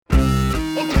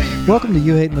Welcome to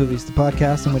You Hate Movies, the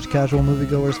podcast in which casual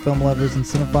moviegoers, film lovers, and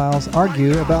cinephiles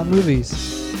argue about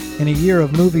movies. In a year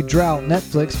of movie drought,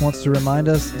 Netflix wants to remind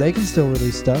us they can still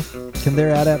release stuff. Can their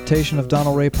adaptation of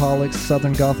Donald Ray Pollock's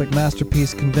Southern Gothic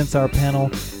masterpiece convince our panel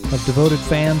of devoted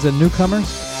fans and newcomers?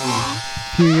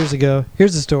 A few years ago,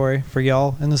 here's a story for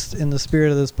y'all. In the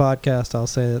spirit of this podcast, I'll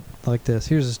say it like this.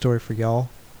 Here's a story for y'all.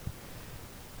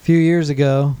 A few years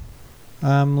ago,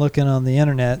 I'm looking on the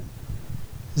internet.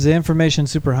 It's the information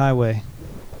superhighway.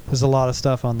 There's a lot of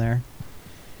stuff on there.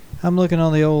 I'm looking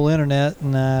on the old internet,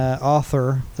 and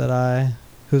author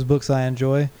whose books I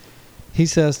enjoy, he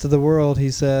says to the world,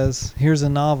 here's a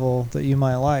novel that you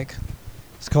might like.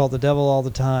 It's called The Devil All the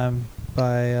Time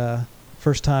by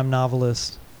first-time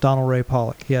novelist Donald Ray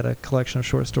Pollock. He had a collection of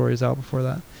short stories out before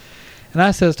that. And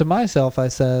I says to myself, I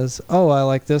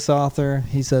like this author.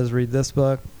 He says, read this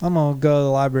book. I'm going to go to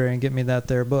the library and get me that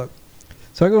there book.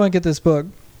 So I go and get this book,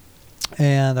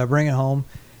 and I bring it home,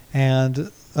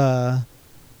 and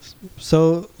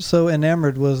so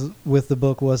enamored with the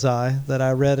book was I that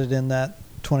I read it in that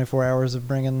 24 hours of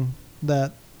bringing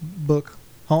that book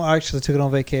home. I actually took it on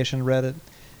vacation, read it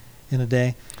in a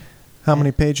day. How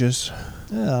many pages?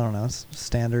 I don't know. It's a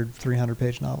standard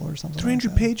 300-page novel or something. 300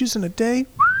 like that. pages in a day?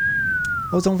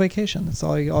 I was on vacation. That's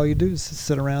all you do is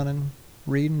sit around and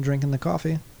read and drink in the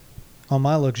coffee on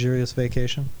my luxurious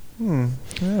vacation. All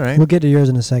right. We'll get to yours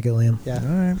in a second, Liam. Yeah.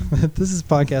 All right. This is a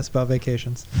podcast about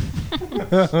vacations.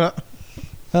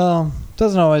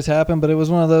 Doesn't always happen, but it was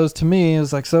one of those, to me, it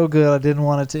was like so good I didn't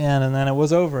want it to end, and then it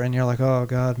was over, and you're like, oh,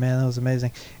 God, man, that was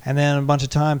amazing. And then a bunch of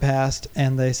time passed,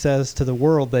 and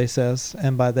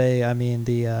and by they, I mean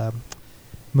the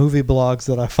movie blogs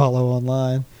that I follow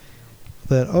online,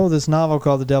 that, this novel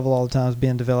called The Devil All the Time is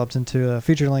being developed into a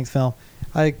feature-length film.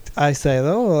 I say,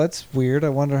 that's weird. I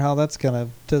wonder how that's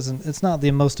it's not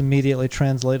the most immediately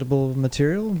translatable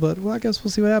material, but I guess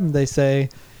we'll see what happens. They say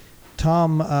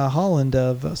Tom Holland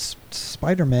of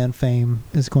Spider-Man fame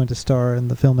is going to star in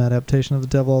the film adaptation of The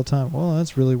Devil All the Time. Well,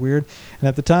 that's really weird. And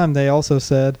at the time, they also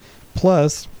said,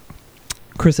 plus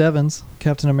Chris Evans,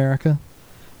 Captain America,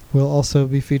 will also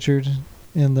be featured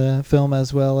in the film,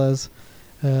 as well as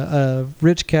a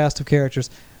rich cast of characters.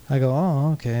 I go,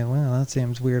 oh, okay, well, that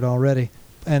seems weird already.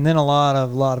 And then a lot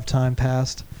of time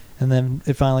passed, and then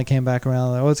it finally came back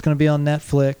around. Like, it's going to be on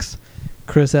Netflix.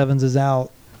 Chris Evans is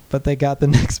out, but they got the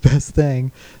next best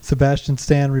thing. Sebastian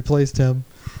Stan replaced him,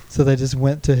 so they just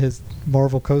went to his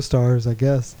Marvel co-stars, I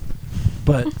guess.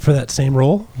 But for that same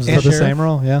role? For the same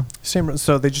role, yeah.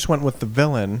 So they just went with the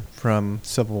villain from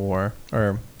Civil War,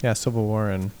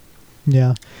 and...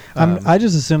 Yeah, I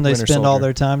just assume they Winter spend all Soldier.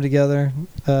 their time together,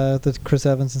 the Chris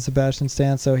Evans and Sebastian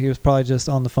Stan, so he was probably just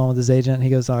on the phone with his agent, and he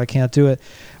goes, I can't do it.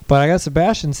 But I got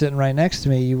Sebastian sitting right next to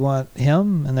me. You want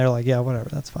him? And they're like, yeah, whatever,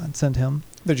 that's fine. Send him.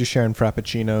 They're just sharing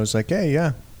frappuccinos, like, hey,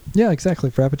 yeah. Yeah,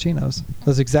 exactly, frappuccinos.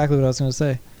 That's exactly what I was going to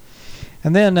say.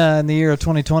 And then in the year of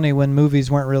 2020, when movies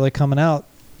weren't really coming out,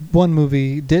 one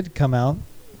movie did come out.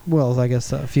 Well, I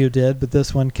guess a few did, but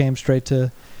this one came straight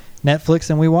to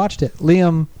Netflix, and we watched it.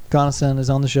 Liam Gonnason is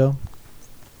on the show.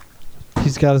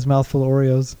 He's got his mouth full of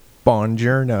Oreos.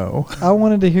 Buongiorno. I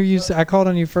wanted to hear you I called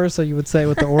on you first so you would say it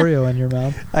with the Oreo in your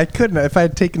mouth. I couldn't. If I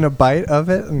had taken a bite of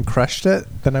it and crushed it,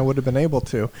 then I would have been able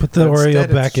to. Put the Oreo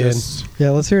Instead, back in.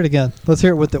 Yeah, let's hear it again. Let's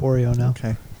hear it with the Oreo now.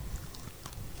 Okay.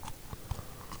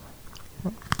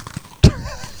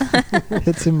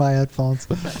 It's in my headphones.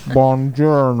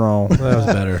 Buongiorno. That was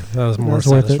better. That was more That's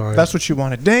worth it. satisfying. That's what you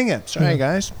wanted. Dang it. Sorry,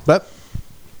 guys. But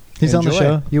He's on the enjoy.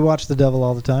 show. You watch The Devil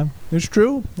all the time. It's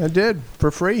true. I did.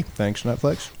 For free. Thanks,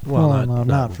 Netflix. Well, no,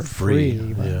 not for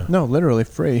free, but- Yeah. No, literally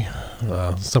free.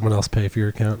 Someone else pay for your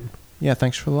account. Yeah,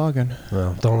 thanks for logging.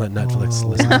 Well, don't let Netflix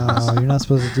listen to this. Wow, you're not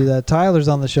supposed to do that. Tyler's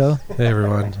on the show. Hey,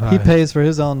 everyone. He Hi. pays for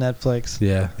his own Netflix.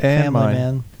 Yeah. And Family mine.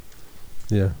 man.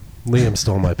 Yeah. Liam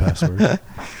stole my password.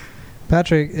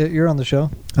 Patrick, you're on the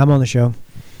show. I'm on the show.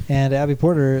 And Abi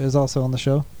Porter is also on the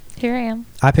show. Here I am.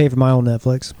 I pay for my own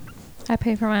Netflix. I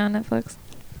pay for my own Netflix.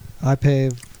 I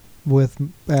pay with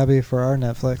Abby for our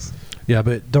Netflix. Yeah,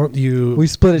 but don't you... We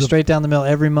split it straight down the middle.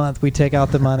 Every month we take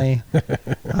out the money.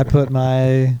 I put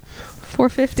my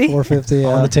 $4.50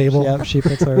 $4.50 On the table. Yep, she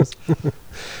puts hers.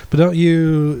 But don't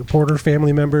you Porter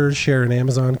family members share an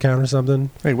Amazon account or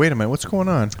something? Hey, wait a minute. What's going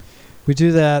on? We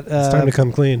do that. It's time to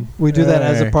come clean. We do that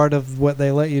as a Hey. part of what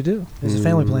they let you do. It's a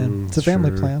family plan. It's a family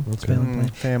Sure. plan. Okay. It's a family plan.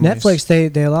 Families.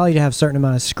 Netflix, they allow you to have a certain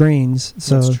amount of screens,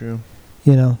 so That's true.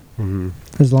 you know,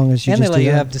 as long as you And they just let do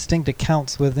you that. have distinct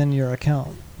accounts within your account,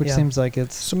 which Yeah. seems like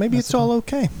it's... So maybe that's it's the all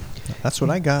point. okay. That's what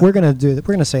I got. We're gonna do that.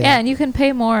 We're gonna say Yeah, that. and you can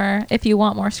pay more if you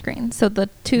want more screens. So the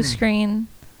 2 screen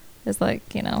is like,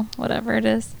 whatever it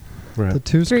is. Right. The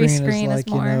two screen is Three-screen is like,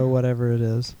 you more. know, whatever it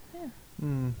is.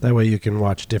 Mm. That way you can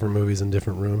watch different movies in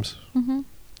different rooms. Mm-hmm.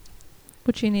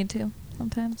 Which you need to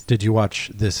sometimes. Did you watch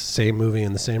this same movie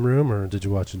in the same room, or did you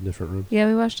watch it in different rooms? Yeah,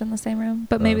 we watched in the same room,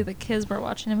 but maybe Oh. the kids were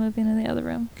watching a movie in the other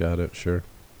room. Got it. Sure.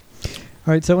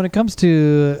 All right, so when it comes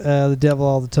to the devil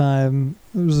all the time,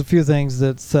 there's a few things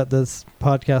that set this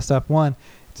podcast up. One,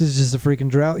 this is just a freaking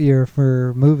drought year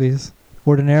for movies.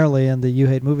 Ordinarily, in the You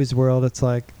Hate Movies world, it's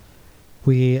like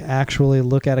we actually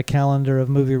look at a calendar of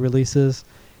movie releases,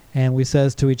 and we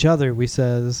says to each other,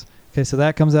 okay, so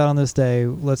that comes out on this day,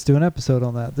 let's do an episode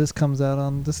on that. This comes out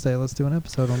on this day, let's do an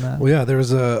episode on that. Well, yeah, there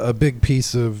was a big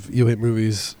piece of You Hate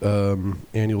Movies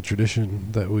annual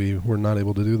tradition that we were not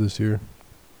able to do this year.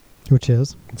 Which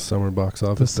is Summer box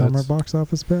the office. summer bets. box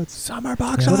office bets. Summer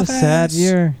box What a sad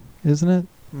year, isn't it?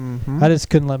 Mm-hmm. I just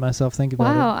couldn't let myself think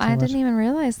about it. Wow, too I much. didn't even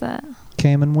realize that.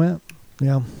 Came and went.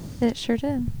 Yeah. It sure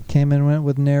did. Came and went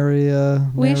with nary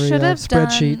We should have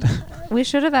spreadsheet. We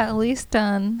should have at least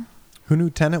done Who knew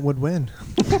Tenet would win?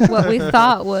 what we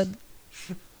thought would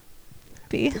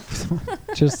be.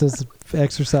 Just as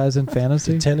exercise in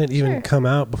fantasy. Did Tenet even Sure. come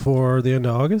out before the end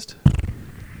of August?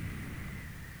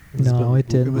 No, it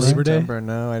didn't. It was Labor Day? September.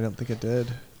 No, I don't think it did.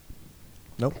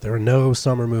 There were no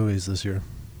summer movies this year.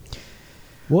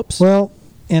 Whoops. Well,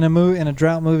 in a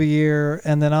drought movie year,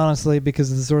 and then honestly, because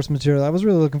of the source material, I was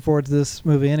really looking forward to this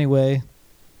movie anyway.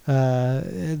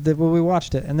 We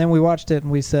watched it, and then we watched it,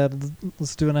 and we said,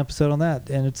 let's do an episode on that.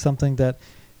 And it's something that,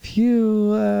 if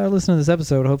you listen to this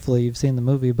episode, hopefully you've seen the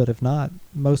movie, but if not,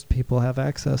 most people have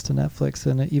access to Netflix,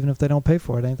 and even if they don't pay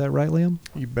for it, ain't that right, Liam?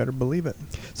 You better believe it.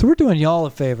 So we're doing y'all a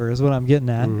favor, is what I'm getting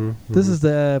at. This is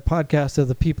the podcast of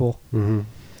the people. Mm-hmm.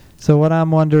 So what I'm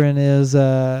wondering is,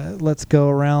 let's go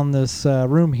around this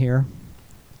room here,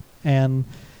 and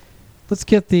let's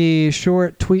get the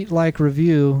short tweet-like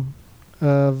review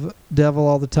of Devil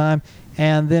All the Time.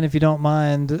 And then, if you don't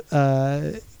mind,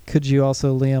 could you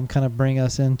also, Liam, kind of bring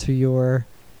us into your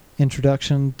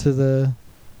introduction to the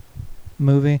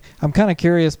movie? I'm kind of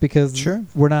curious because Sure.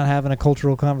 we're not having a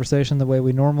cultural conversation the way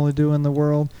we normally do in the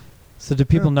world. So do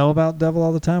people know about Devil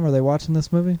All the Time? Are they watching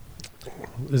this movie?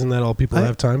 Isn't that all people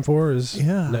have time for? Is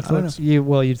Yeah, I don't Netflix?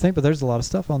 You'd think, but there's a lot of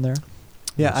stuff on there.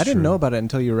 Yeah, That's I didn't true. know about it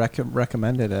until you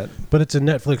recommended it. But it's a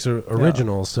Netflix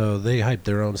original, so they hype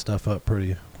their own stuff up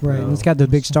pretty. Right. well. And it's got the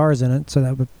big stars in it, so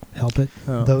that would help it.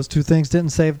 Oh. Those two things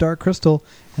didn't save Dark Crystal,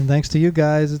 and thanks to you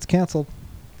guys, it's canceled.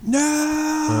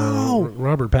 No!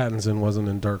 Robert Pattinson wasn't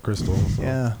in Dark Crystal. So.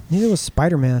 Yeah. Neither was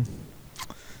Spider-Man.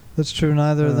 That's true.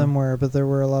 Neither of Yeah. them were, but there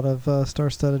were a lot of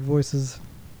star-studded voices.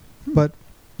 But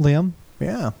Liam,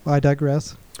 Yeah. I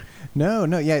digress. No,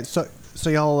 yeah. So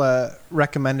y'all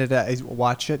recommended I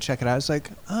watch it, check it out. I was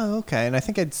like, oh, okay. And I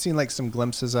think I'd seen like some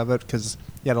glimpses of it because,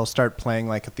 yeah, it'll start playing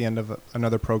like at the end of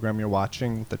another program you're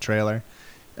watching, the trailer.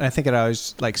 And I think it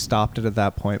always like stopped it at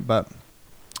that point. But,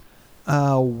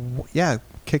 yeah,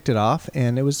 kicked it off.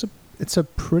 And it's a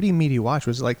pretty meaty watch.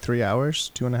 Was it like 3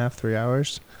 hours, 2.5, 3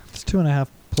 hours? It's 2.5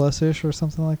 plus-ish or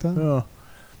something like that.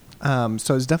 Oh.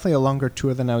 So it's definitely a longer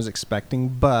tour than I was expecting,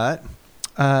 but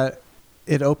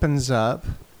it opens up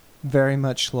very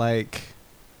much like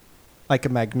a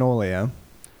Magnolia,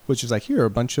 which is like, here are a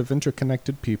bunch of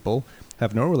interconnected people,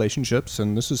 have no relationships,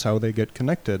 and this is how they get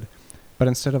connected. But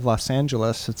instead of Los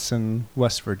Angeles, it's in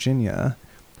West Virginia,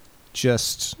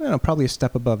 just probably a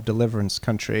step above Deliverance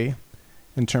Country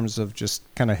in terms of just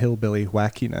kind of hillbilly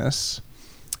wackiness.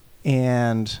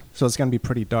 And so it's going to be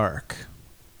pretty dark.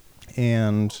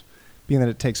 And being that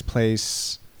it takes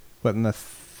place, in the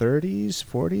 30s,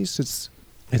 40s, it's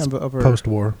kind of over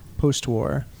Post-war.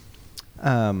 Post-war.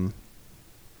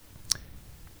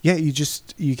 Yeah,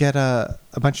 you get a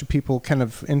bunch of people kind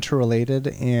of interrelated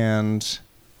and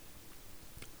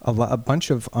a bunch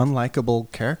of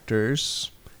unlikable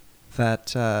characters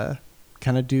that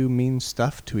kind of do mean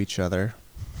stuff to each other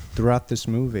throughout this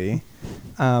movie.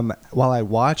 While I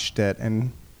watched it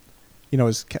and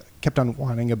kept on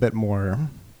wanting a bit more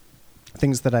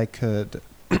things that I could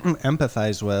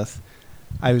empathize with,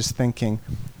 I was thinking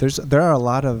there are a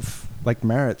lot of like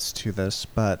merits to this,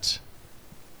 but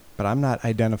I'm not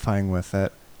identifying with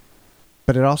it.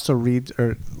 But it also reads,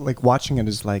 or like watching it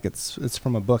is like it's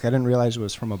from a book. I didn't realize it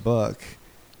was from a book.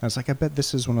 I was like, I bet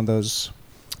this is one of those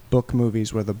book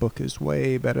movies where the book is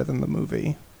way better than the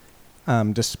movie,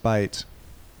 despite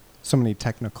so many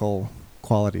technical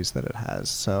qualities that it has.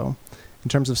 So in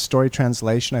terms of story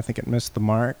translation, I think it missed the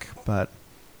mark, but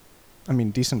I mean,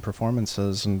 decent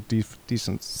performances and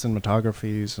decent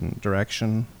cinematographies and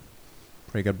direction,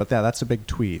 pretty good. But yeah, that's a big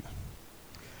tweet.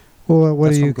 Well,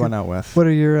 That's what I'm going out with. What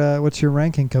are your what's your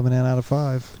ranking coming in out of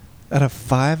 5? Out of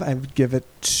 5, I would give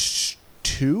it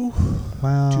 2.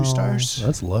 Wow. 2 stars.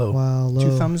 That's low. Wow. Low.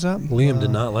 2 thumbs up. Liam did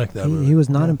Wow. not like that He movie. was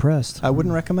not Yeah. impressed. I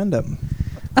wouldn't recommend it.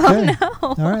 Okay.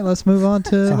 Oh no. All right, let's move on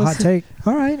to. It's a hot let's- take.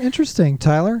 All right, interesting,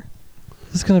 Tyler.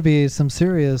 This is going to be some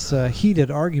serious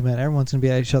heated argument. Everyone's going to be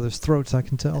at each other's throats. I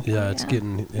can tell. Yeah, it's Yeah.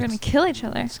 getting We're gonna it's, kill each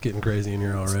other. it's getting crazy in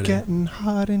here already. It's getting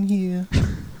hot in here.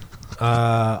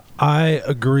 I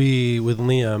agree with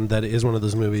Liam that it is one of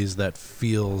those movies that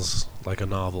feels like a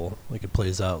novel, like it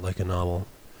plays out like a novel.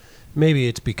 Maybe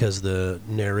it's because the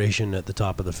narration at the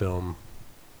top of the film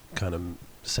kind of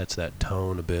sets that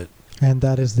tone a bit. And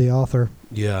that is the author.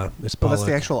 Yeah, it's Oh, Pollock. that's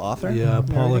the actual author? Yeah,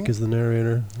 narrating Pollock it? is the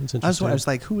narrator. It's interesting. I was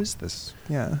like, who is this?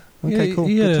 Yeah. Yeah, Okay, cool.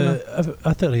 he Good had to know.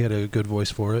 I thought he had a good voice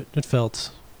for it. It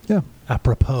felt Yeah.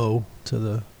 apropos to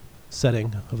the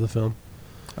setting of the film.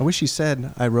 I wish he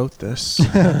said, I wrote this.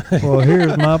 Well,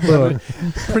 here's my book.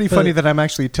 Pretty funny that I'm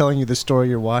actually telling you the story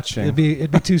you're watching. It'd be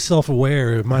too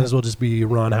self-aware. It might as well just be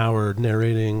Ron Howard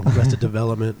narrating Arrested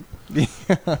Development.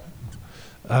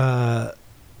 I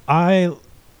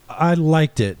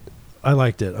liked it.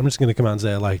 I'm just going to come out and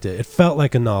say I liked it. It felt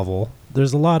like a novel.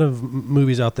 There's a lot of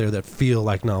movies out there that feel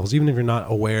like novels, even if you're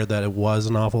not aware that it was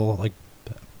a novel. Like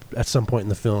at some point in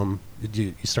the film,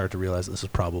 you start to realize this is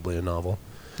probably a novel.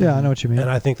 Yeah, I know what you mean. And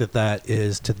I think that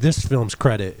is to this film's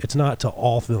credit. It's not to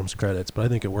all films' credits, but I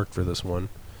think it worked for this one.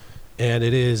 And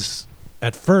it is,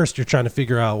 at first, you're trying to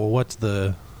figure out, well,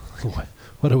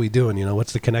 what are we doing? You know,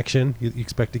 what's the connection? You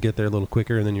expect to get there a little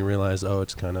quicker, and then you realize, oh,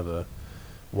 it's kind of a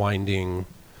winding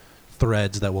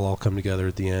threads that will all come together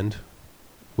at the end,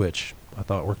 which I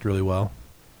thought worked really well.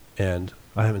 And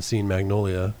I haven't seen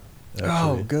Magnolia, actually,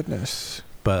 Oh, goodness.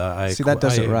 but I See, that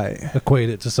does it right.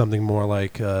 equate it to something more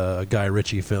like a Guy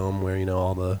Ritchie film where, you know,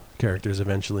 all the characters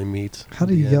eventually meet. How at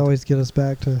do the you end. always get us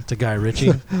back to? To Guy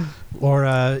Ritchie? Or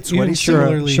what even he-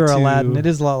 similarly Sure, to Aladdin. It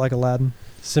is a lot like Aladdin.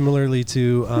 similarly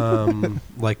to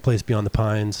like Place Beyond the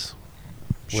Pines,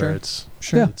 Sure. where it's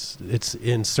Sure. it's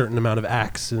in certain amount of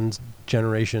acts and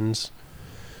generations.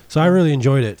 So I really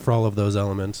enjoyed it for all of those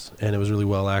elements, and it was really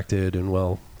well acted and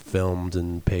well filmed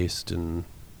and paced, and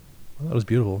I thought it was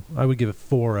beautiful. I would give it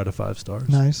 4 out of 5 stars.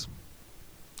 Nice.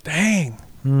 Dang.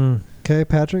 Okay,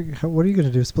 Patrick, what are you going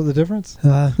to do? Split the difference?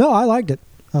 No, I liked it.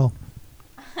 Oh.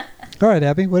 All right,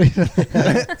 Abby. What do you?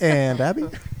 And Abby?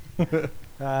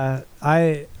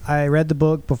 I read the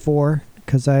book before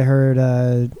because I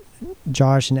heard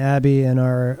Josh and Abby and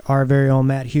our very own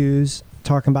Matt Hughes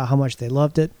talking about how much they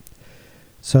loved it.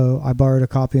 So I borrowed a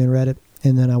copy and read it,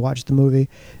 and then I watched the movie.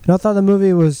 And I thought the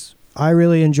movie I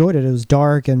really enjoyed it. It was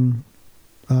dark, and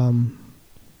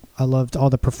I loved all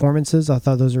the performances. I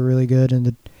thought those were really good,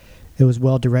 and it was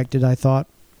well directed, I thought.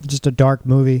 Just a dark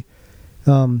movie.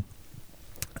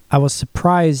 I was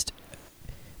surprised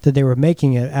that they were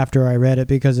making it after I read it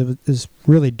because it was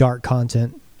really dark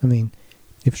content. I mean,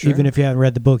 even if you haven't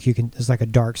read the book, it's like a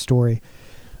dark story.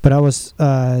 But I was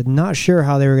not sure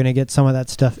how they were going to get some of that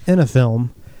stuff in a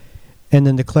film, and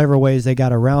then the clever ways they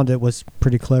got around it was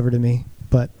pretty clever to me.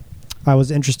 But I was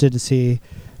interested to see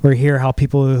or hear how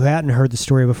people who hadn't heard the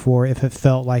story before, if it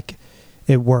felt like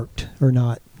it worked or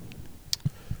not.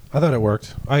 I thought it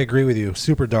worked. I agree with you.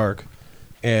 Super dark,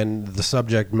 and the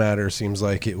subject matter seems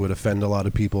like it would offend a lot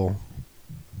of people,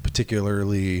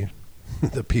 particularly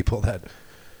the people that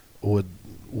would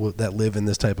that live in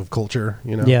this type of culture.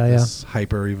 You know, this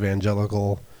hyper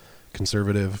evangelical,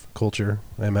 conservative culture.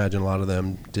 I imagine a lot of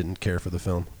them didn't care for the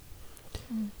film.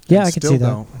 Yeah, And I could still see that.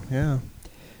 don't. Yeah.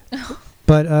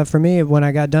 But for me, when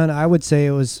I got done, I would say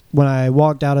it was when I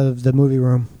walked out of the movie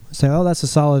room. I say, oh, that's a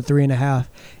solid 3.5.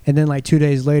 And then like 2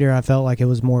 days later, I felt like it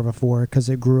was more of a 4 because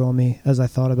it grew on me as I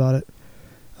thought about it.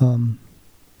 So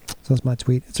that's my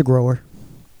tweet. It's a grower,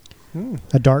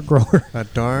 a dark grower. A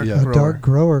dark Yeah. grower. A dark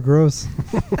grower. Gross.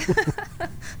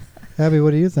 Abby,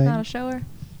 what do you think? Not a shower.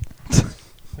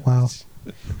 Wow.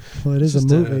 Well, it is a Just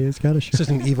movie. It's got to It's show. just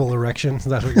an evil erection. Is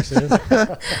that what you're saying?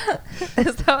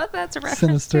 Is that what that's a reference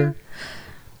Sinister.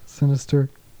 Sinister.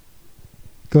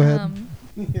 Go ahead.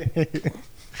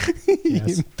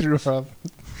 Yes. threw her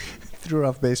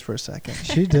off base for a second.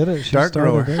 She did it. She Dark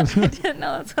started grower. it. I didn't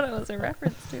know that's what it was a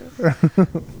reference to.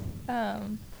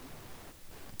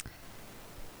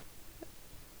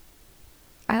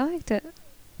 I liked it.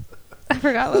 I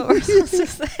forgot what we're supposed to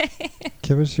say.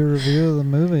 Give us your review of the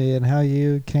movie and how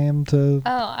you came to.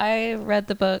 Oh, I read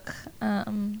the book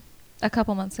a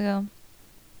couple months ago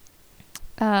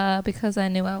because I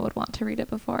knew I would want to read it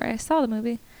before I saw the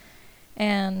movie.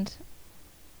 And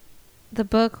the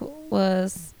book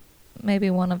was maybe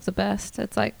one of the best.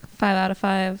 It's like 5 out of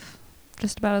 5,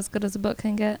 just about as good as a book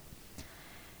can get.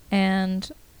 And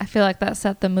I feel like that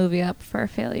set the movie up for a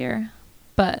failure.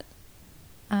 But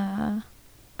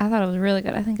I thought it was really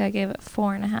good. I think I gave it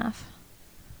 4.5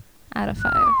 out of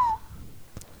 5.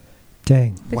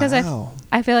 Dang. Because wow.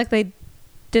 I feel like they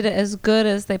did it as good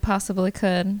as they possibly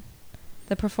could.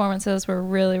 The performances were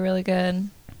really, really good.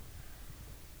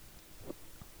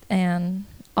 And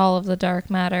all of the dark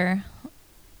matter.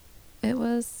 It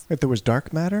was... Wait, there was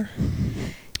dark matter?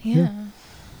 Yeah.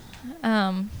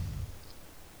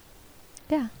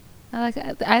 Yeah.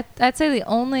 I'd say the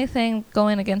only thing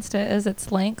going against it is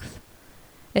its length.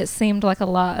 It seemed like a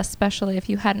lot, especially if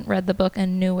you hadn't read the book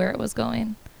and knew where it was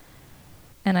going.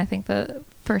 And I think the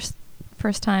first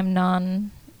time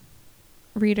non-reader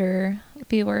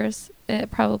viewers,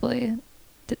 it probably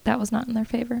that was not in their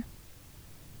favor.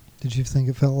 Did you think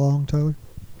it felt long, Tyler?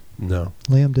 No.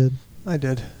 Liam did. I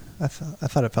did. I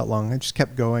thought it felt long. It just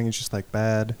kept going. It's just like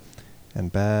bad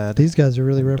and bad. These guys are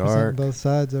really representing dark both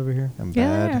sides over here. and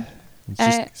Yeah. bad. It's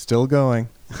just still going.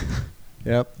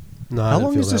 Yep. No, I How didn't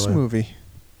long feel is that this way. movie?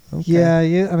 Okay.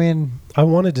 Yeah, I mean, I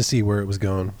wanted to see where it was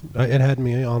going. It had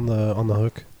me on the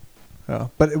hook.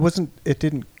 Oh, but it wasn't. It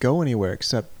didn't go anywhere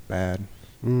except bad.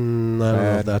 I don't know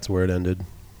Bad. if that's where it ended.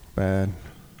 Bad.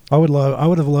 I would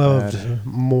have loved Bad.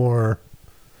 more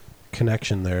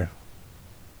connection there.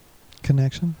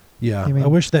 connection. Yeah, You mean- I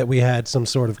wish that we had some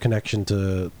sort of connection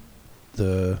to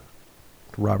the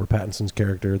Robert Pattinson's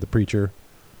character, the preacher.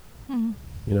 Mm.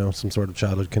 You know, some sort of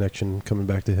childhood connection coming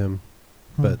back to him,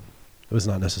 but it was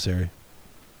not necessary.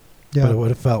 yeah, But it would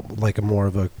have felt like a more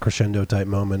of a crescendo type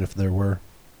moment if there were.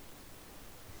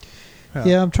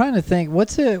 Yeah, I'm trying to think.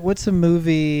 What's a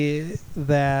movie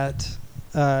that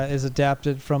is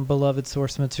adapted from beloved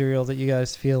source material that you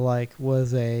guys feel like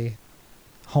was a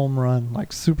home run,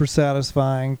 like super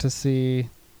satisfying to see,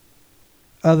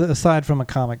 aside from a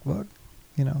comic book?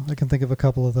 You know, I can think of a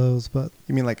couple of those, but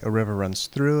You mean like A River Runs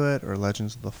Through It or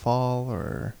Legends of the Fall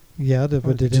or... yeah. Did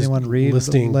Just anyone read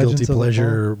listing Legends guilty of the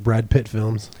pleasure Brad Pitt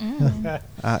films? Mm.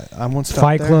 I won't stop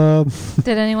Fight there. Club.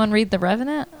 Did anyone read The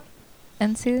Revenant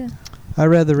and see? Fall? I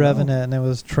read The Revenant and it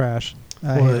was trash.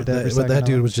 I hated every But second that of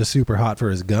dude it. was just super hot for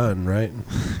his gun, right?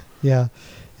 Yeah.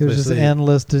 It was just Basically-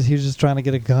 endless. He was just trying to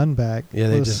get a gun back. Yeah, it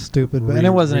they was just stupid, and it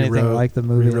wasn't anything rewrote- like the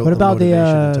movie. rewrote What about the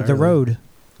motivation the entirely. road?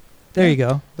 There you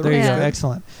go. The There you Road's go. good.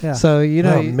 Excellent. Yeah. So you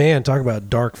know, Oh man, talk about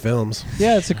dark films.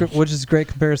 yeah, it's which is a great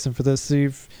comparison for this. So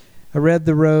I read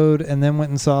The Road and then went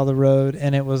and saw The Road,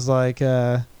 and it was like,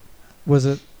 was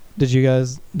it? Did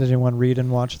anyone read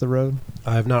and watch The Road?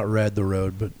 I have not read The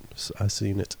Road, but I've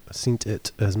seen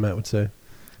it, as Matt would say.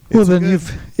 Well, It's then good.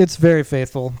 it's very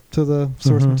faithful to the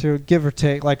source Mhm. material, give or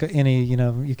take. Like any,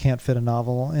 you can't fit a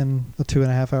novel in a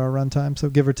 2.5 hour runtime, so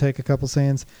give or take a couple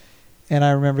scenes. And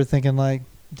I remember thinking, like,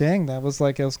 dang, that was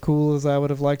like as cool as I would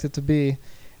have liked it to be.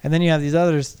 And then you have these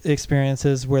other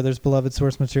experiences where there's beloved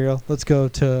source material. Let's go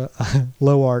to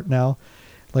low art now.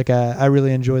 Like I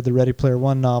really enjoyed the Ready Player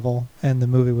One novel, and the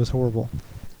movie was horrible.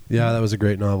 Yeah, that was a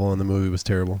great novel, and the movie was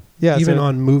terrible. Yeah, Even so-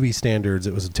 on movie standards,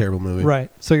 it was a terrible movie. Right.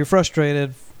 So you're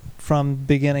frustrated from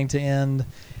beginning to end,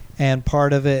 and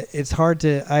part of it, it's hard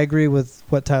to. I agree with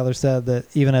what Tyler said that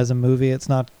even as a movie, it's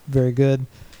not very good,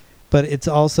 but it's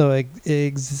also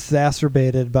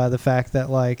exacerbated by the fact that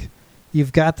like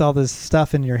you've got all this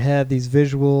stuff in your head, these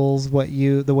visuals,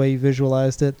 the way you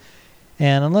visualized it,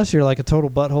 and unless you're like a total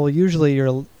butthole, usually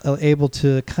you're able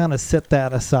to kind of set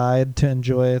that aside to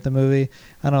enjoy the movie.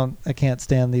 I can't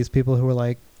stand these people who are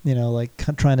like,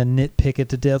 trying to nitpick it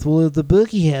to death. Well, the book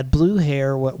he had blue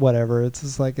hair, whatever. It's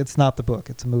just like, it's not the book,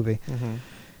 it's a movie.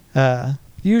 Mm-hmm.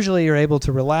 Usually you're able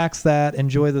to relax that,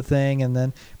 enjoy the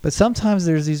thing, but sometimes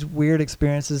there's these weird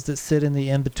experiences that sit in the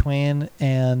in-between,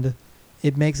 and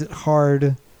it makes it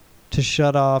hard to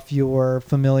shut off your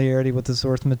familiarity with the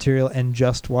source material and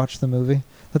just watch the movie.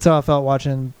 That's how I felt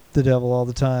watching The Devil All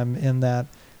the Time, in that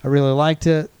I really liked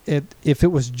it. If it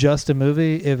was just a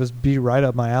movie, it would be right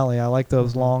up my alley. I like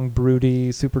those long,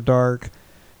 broody, super dark,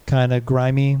 kind of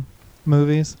grimy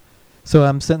movies. So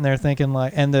I'm sitting there thinking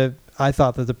I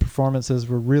thought that the performances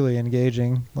were really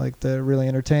engaging, like they're really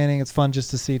entertaining. It's fun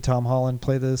just to see Tom Holland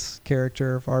play this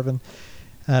character of Arvin.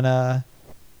 And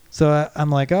so I'm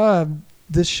like,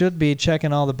 this should be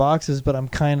checking all the boxes, but I'm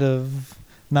kind of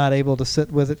not able to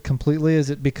sit with it completely. Is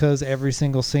it because every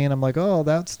single scene I'm like, oh,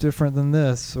 that's different than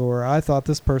this, or I thought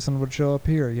this person would show up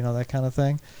here, that kind of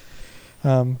thing.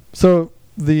 So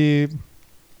the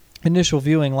initial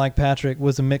viewing, like Patrick,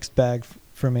 was a mixed bag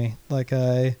for me. Like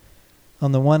I,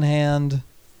 on the one hand,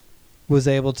 was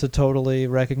able to totally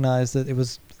recognize that it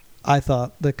was, I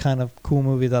thought, the kind of cool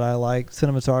movie that I liked.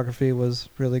 Cinematography was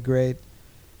really great.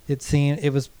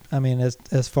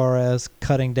 As far as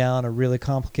cutting down a really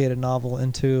complicated novel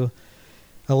into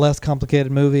a less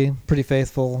complicated movie, pretty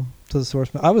faithful to the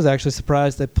source. I was actually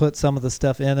surprised they put some of the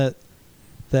stuff in it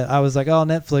that I was like, oh,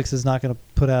 Netflix is not going to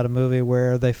put out a movie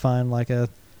where they find like a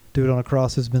dude on a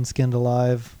cross who's been skinned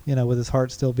alive, with his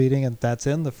heart still beating, and that's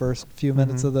in the first few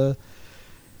minutes of the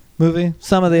movie.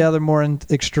 Some of the other more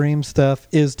extreme stuff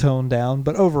is toned down,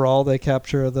 but overall they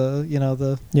capture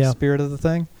the spirit of the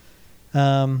thing.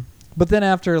 But then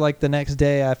after like the next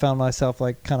day, I found myself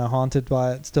like kind of haunted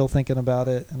by it, still thinking about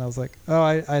it, and I was like, oh,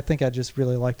 I think I just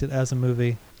really liked it as a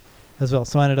movie as well.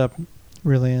 So I ended up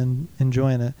really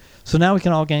enjoying it. So now we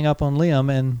can all gang up on Liam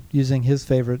and using his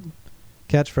favorite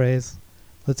catchphrase,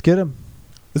 let's get him.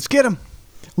 Let's get him.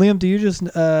 Liam, do you just,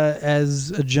 as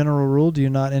a general rule, do you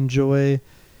not enjoy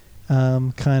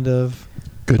kind of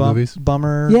good movies?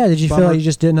 Bummer? Yeah, did you feel like you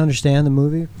just didn't understand the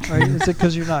movie? Is it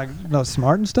because you're not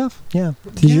smart and stuff? Yeah.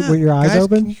 Were your eyes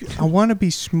open? I want to be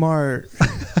smart.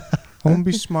 I want to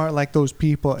be smart like those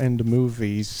people in the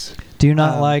movies. Do you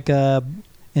not like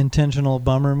intentional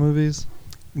bummer movies?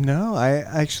 No,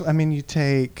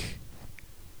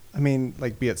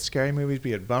 be it scary movies,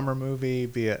 be it bummer movie,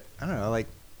 be it, I don't know, like,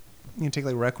 you take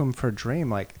like Requiem for a Dream,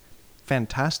 like,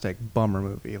 fantastic bummer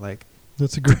movie, like.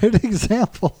 That's a great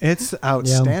example. It's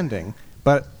outstanding,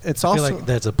 but it's also. I feel like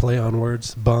that's a play on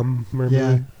words, bummer movie.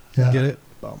 Yeah. Get it?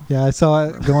 Bum. Yeah, I saw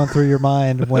it going through your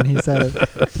mind when he said it.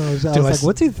 So I was like,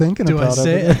 what's he thinking about? Do I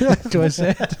say it? Do I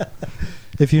say it?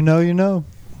 If you know, you know.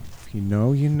 If you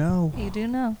know, you know. You do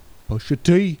know. Pusha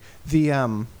T.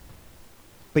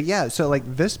 But yeah, so like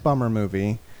this bummer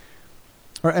movie,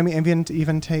 or I mean,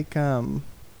 even take, I don't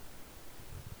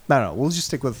know, we'll just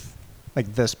stick with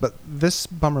like this, but this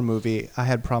bummer movie I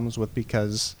had problems with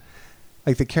because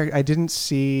like the character, I didn't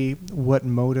see what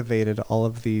motivated all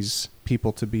of these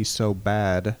people to be so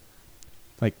bad,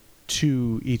 like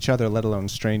to each other, let alone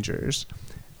strangers.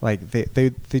 Like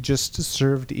they just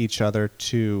served each other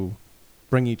to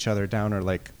bring each other down or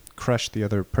like crush the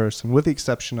other person, with the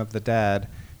exception of the dad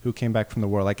who came back from the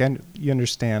war. Like, you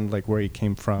understand like where he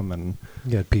came from, and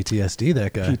you got PTSD,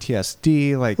 that guy.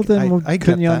 PTSD, like, well, then I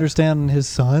couldn't you that. Understand his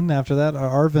son after that?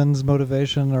 Arvin's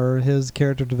motivation or his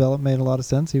character development made a lot of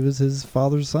sense. He was his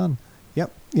father's son.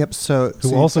 Yep. So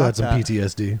who also had some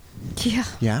PTSD. Yeah.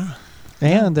 Yeah.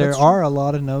 And there are a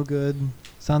lot of no good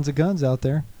sons of guns out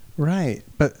there. Right.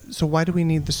 But so why do we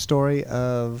need the story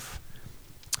of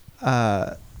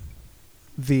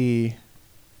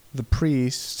the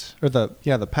priest, or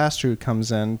the pastor who comes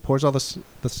in, pours all the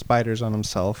spiders on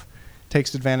himself,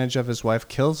 takes advantage of his wife,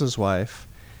 kills his wife,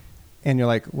 and you're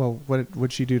like, well, what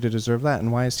would she do to deserve that?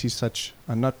 And why is he such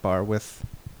a nutbar with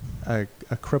a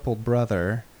crippled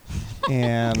brother?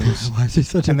 And why is he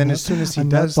such and then as soon as he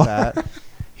does that,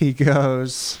 he's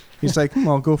like,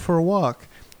 I'll go for a walk.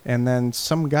 And then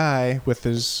some guy with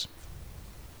his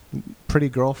pretty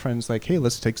girlfriend's like, hey,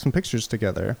 let's take some pictures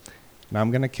together. Now I'm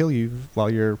going to kill you while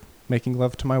you're making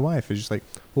love to my wife. It's just like,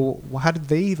 well, how did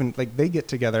they even, like, they get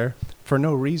together for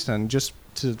no reason, just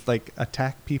to, like,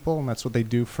 attack people, and that's what they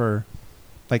do for,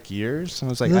 like, years? And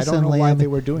I was like, listen, I don't know why Liam, they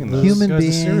were doing this. Human guy's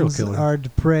a serial beings killer. are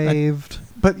depraved.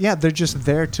 But, yeah, they're just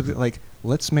there to, be like,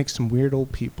 let's make some weird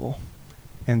old people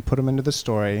and put them into the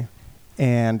story,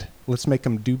 and let's make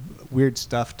them do weird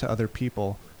stuff to other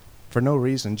people for no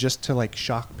reason, just to like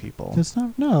shock people. It's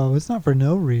not for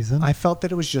no reason. I felt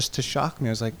that it was just to shock me.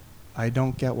 I was like, I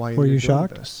don't get why Were you're you doing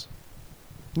shocked? this.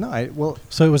 No,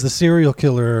 So it was the serial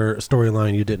killer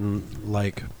storyline you didn't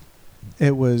like.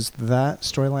 it was that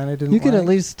storyline I didn't. You could like. at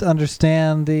least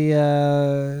understand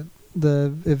the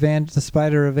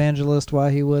spider evangelist,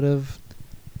 why he would have.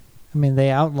 I mean,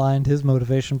 they outlined his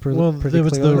motivation pretty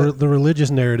clearly. The religious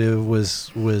narrative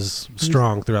was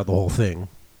strong throughout the whole thing.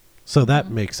 So that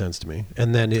makes sense to me.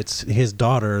 And then it's his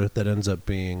daughter that ends up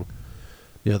being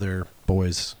the other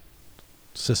boy's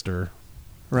sister.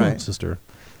 Right. Sister.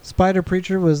 Spider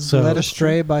Preacher was led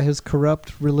astray by his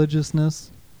corrupt religiousness.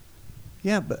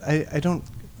 Yeah, but I don't.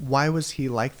 Why was he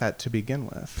like that to begin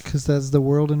with? Because that's the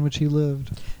world in which he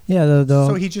lived. Yeah,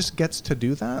 So he just gets to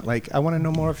do that? Like, I want to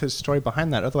know more of his story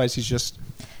behind that. Otherwise, he's just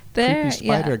creepy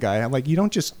spider guy. I'm like, you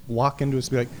don't just walk into us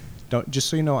and be like, "Don't." Just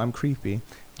so you know, I'm creepy.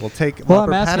 We'll take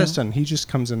Robert Pattinson. He just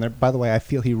comes in there. By the way, I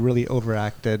feel he really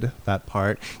overacted that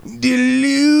part.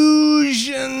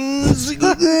 Delusions.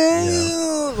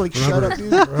 Like, shut up,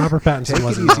 dude. Robert Pattinson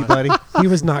wasn't easy, buddy. He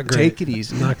was not great. Take it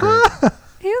easy. Not great.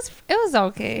 It was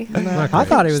okay. I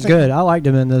thought he was good. I liked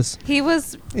him in this.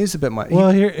 He's a bit much.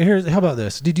 Well, here's how about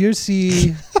this? Did you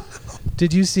see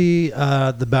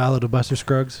The Ballad of Buster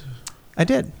Scruggs? I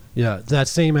did. Yeah, that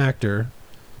same actor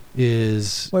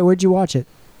is Wait, where'd you watch it?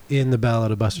 in The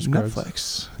Ballad of Buster Scruggs.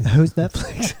 Netflix. Who's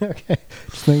Netflix? Okay,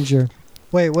 just making sure.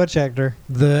 Wait, which actor?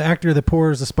 The actor that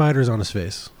pours the spiders on his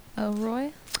face. Oh,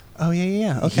 Roy? Oh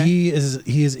yeah. Okay. He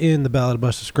is in the Ballad of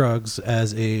Buster Scruggs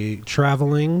as a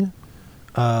traveling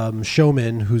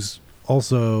showman who's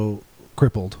also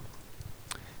crippled.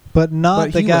 But not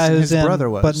But the he guy wasn't, who's his in. brother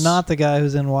was. But not the guy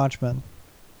who's in Watchmen,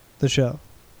 the show.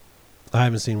 I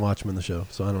haven't seen Watchmen, the show,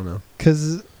 so I don't know.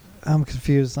 Because I'm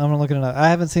confused. I'm looking it up. I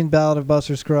haven't seen Ballad of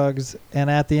Buster Scruggs, and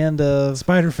at the end of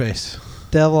Spider-Face.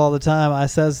 Devil All the Time, I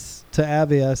says to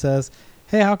Abby, I says,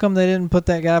 "Hey, how come they didn't put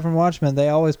that guy from Watchmen? They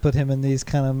always put him in these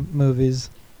kind of movies."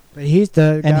 But he's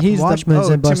the guy he's from the- Watchmen's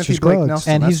oh, and Buster Timothy Blake Scruggs.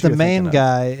 Nelson. And that's he's who the you're main thinking of.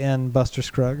 guy in Buster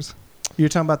Scruggs. You're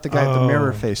talking about the guy, the Oh.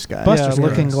 mirror face guy. Buster Yeah, Scruggs.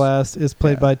 Looking Glass is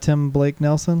played Yeah. by Tim Blake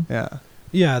Nelson. Yeah.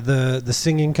 Yeah, the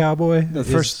singing cowboy. The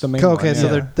main Okay, one,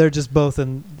 so yeah. they're just both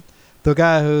in. The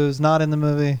guy who's not in the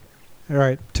movie. All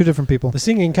right, two different people. The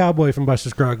singing cowboy from Buster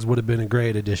Scruggs would have been a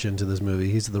great addition to this movie.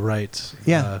 He's the right.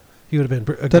 Yeah. He would have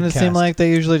been a Doesn't good it seem cast. like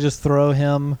they usually just throw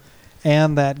him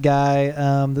and that guy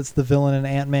that's the villain in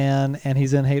Ant-Man, and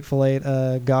he's in Hateful Eight,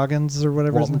 Goggins or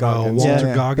whatever. Walton his name- Goggins. Walter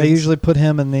Yeah, Goggins. They usually put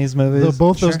him in these movies.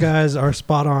 Both those Sure. guys are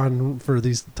spot on for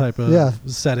these type of Yeah.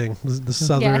 setting. The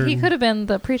southern. Yeah, he could have been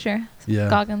the preacher. Yeah.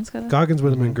 Goggins could have. Goggins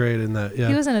would have been Mhm. great in that. Yeah.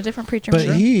 He was in a different preacher But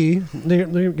movie.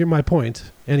 get my point.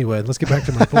 Anyway, let's get back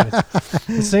to my point.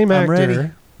 The same I'm ready.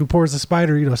 actor who pours the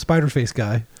spider, spider face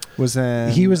guy. Was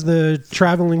He was the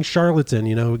traveling charlatan,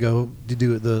 who go to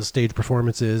do the stage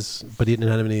performances, but he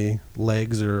didn't have any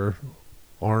legs or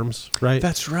arms, right?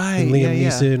 That's right. And Liam yeah,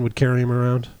 Neeson would carry him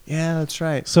around. Yeah, that's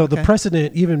right. So the Okay.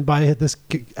 precedent, even by this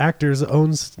actor's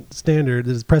own standard,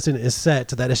 the precedent is set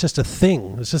to that it's just a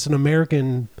thing. It's just an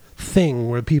American thing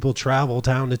where people travel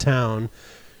town to town,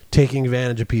 taking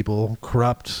advantage of people,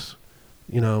 corrupt,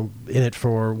 in it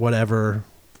for whatever,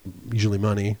 usually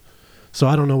money. So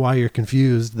I don't know why you're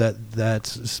confused that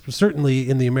certainly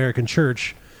in the American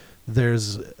church,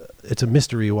 it's a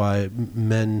mystery why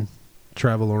men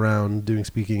travel around doing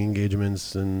speaking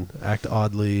engagements and act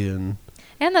oddly and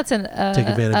And that's take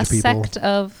advantage a of people. sect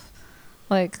of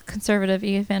like conservative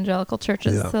evangelical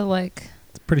churches. Yeah. So like,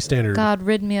 it's pretty standard. God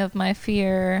rid me of my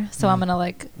fear, so I'm gonna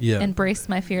like Yeah. embrace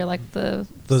my fear, like the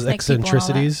Those snake people and all that.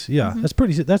 eccentricities, yeah, Mhm.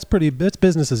 that's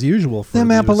business as usual for Them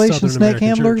the Appalachian Southern snake American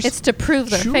handlers. church. It's to prove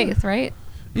their Sure. faith, right?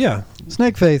 Yeah,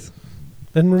 Snake Faith.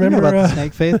 and You know remember about the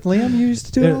Snake Faith, Liam? You used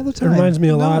to do it all the time. It reminds me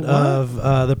a No, lot what?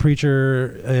 of the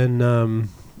preacher in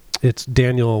it's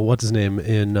Daniel. What's his name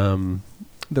in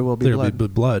There will be There blood. Will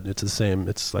Be Blood. It's the same.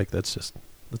 It's like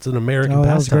it's an American Oh,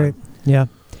 that was pastime. great. Yeah,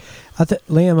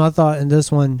 Liam, I thought in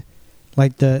this one,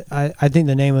 like I think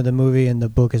the name of the movie and the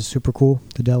book is super cool.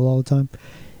 The Devil All the Time,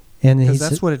 and Because he's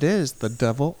that's what it is. The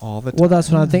devil all the time. well, that's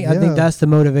what I think. I Yeah. think that's the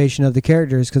motivation of the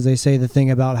characters because they say the thing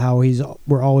about how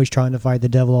we're always trying to fight the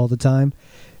devil all the time.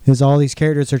 Is all these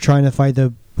characters are trying to fight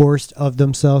the worst of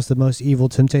themselves, the most evil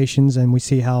temptations, and we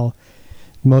see how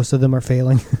most of them are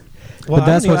failing. Well, But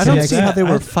that's I don't what's I don't next. see how they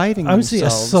were fighting I would see a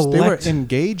themselves. They were select-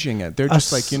 engaging it. They're a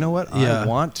just s- like, you know what? yeah. I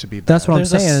want to be bad. That's what I'm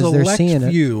There's saying a is they're select seeing it.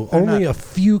 few. They're Only not- a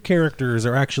few characters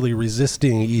are actually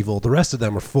resisting evil. The rest of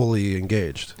them are fully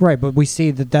engaged. Right, but we see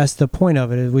that that's the point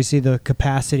of it. Is we see the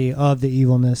capacity of the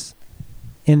evilness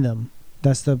in them.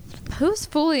 That's the Who's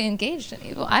fully engaged in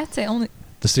evil? I'd say only.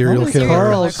 The serial Only killer, serial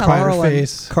killer.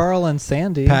 Spider-Face, Carl and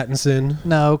Sandy. Pattinson.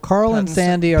 No, Carl and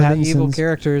Sandy are the evil Pattinson's-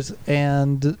 characters,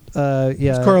 and It's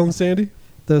yeah, Carl and Sandy.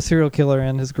 the serial killer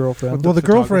and his girlfriend. Well, the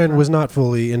girlfriend photographer. was not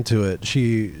fully into it.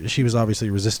 She was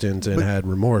obviously resistant and But- had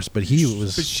remorse, but he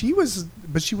was. But she was.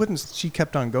 But she wouldn't. She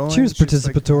kept on going. She was like,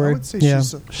 participatory. I would say Yeah.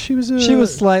 She was. She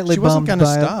was slightly she wasn't bummed gonna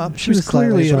by stop. it. She was clearly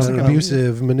slightly in wasn't an gonna-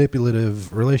 abusive,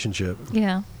 manipulative relationship.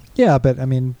 Yeah. Yeah, but I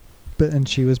mean, and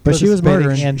she was But she was participating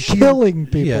murdering. and She- killing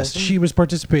people. Yes, she was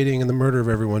participating in the murder of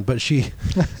everyone, but she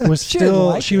was She didn't still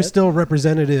like she was it. still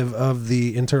representative of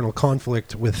the internal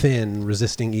conflict within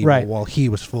resisting evil, Right. while he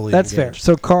was fully. That's fair. engaged.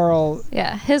 So Carl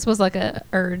Yeah. His was like a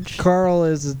urge. Carl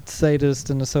is a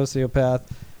sadist and a sociopath,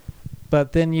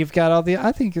 but then you've got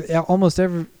I think almost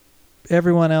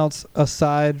everyone else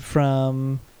aside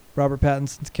from Robert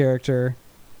Pattinson's character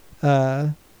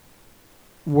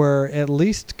were at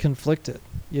least conflicted.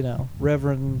 You know,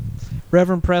 Reverend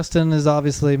Preston is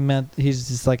obviously he's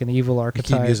just like an evil You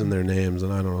archetype. keep using their names,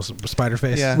 and I don't know,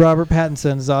 Spider-Face. Yeah. Robert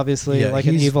Pattinson is obviously Yeah, like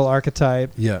an he's- evil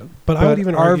archetype. Yeah, but I would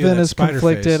even argue Arvin that is Spider-Face-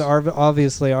 conflicted.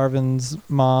 Obviously, Arvin's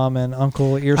mom and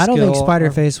uncle Earskill. I don't think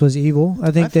Spider-Face was evil.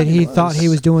 I think I that thought he he thought was. he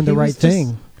was doing the He right was just-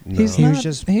 thing. No. He's He was not-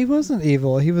 just- He wasn't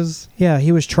evil. He was. Yeah,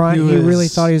 he was trying. He He really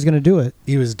was- thought he was going to do it.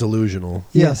 He was delusional.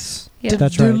 Yes. Yeah.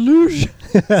 That's right. Delusion.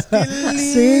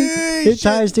 See, it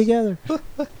ties together.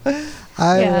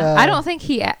 Yeah. I don't think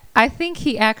he. I think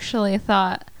he actually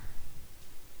thought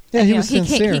Yeah, And, he you know, was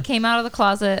sincere. he came out of the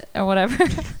closet or whatever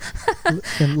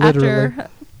And literally. after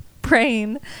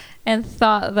praying and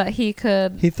thought that he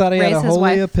could He thought he had raise a his holy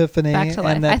wife epiphany, back to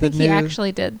life. and that I think the he new,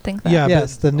 actually did think that. Yeah,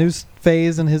 yes, the new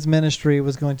phase in his ministry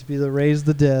was going to be to raise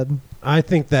the dead. I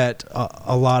think that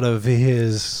a lot of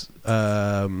his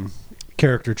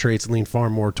character traits lean far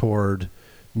more toward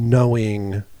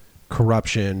knowing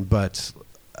corruption, but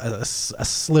a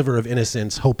sliver of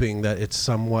innocence, hoping that it's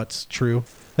somewhat true.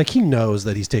 Like, he knows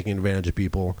that he's taking advantage of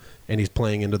people, and he's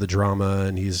playing into the drama,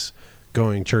 and he's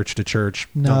going church to church,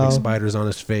 dumping spiders on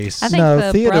his face. I think No,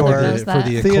 the Theodore- brother knows for that.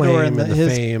 the Theodore acclaim and and the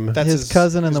his- fame. That's his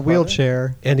cousin in his the brother?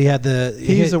 wheelchair. And he had the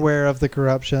He's aware of the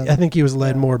corruption. I think he was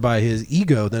led more by his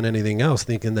ego than anything else,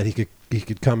 thinking that he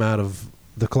could come out of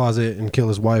the closet and kill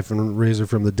his wife and raise her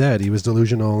from the dead. He was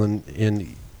delusional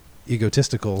and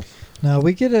egotistical. No,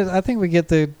 we get it. I think we get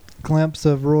the glimpse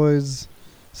of Roy's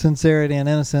sincerity and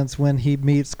innocence when he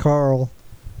meets Carl,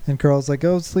 and Carl's like,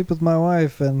 "Go sleep with my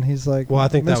wife," and he's like, Well, I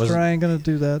think that Mister, was- I ain't gonna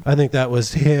do that. I think that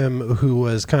was him, who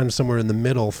was kind of somewhere in the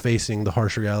middle, facing the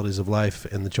harsh realities of life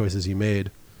and the choices he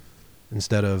made,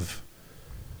 instead of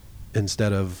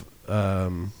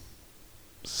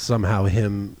somehow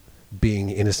him being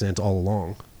innocent all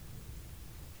along.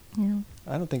 Yeah.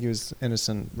 I don't think he was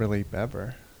innocent really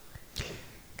ever.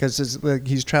 Because like,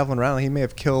 he's traveling around. He may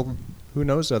have killed who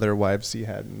knows other wives he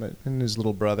had, and his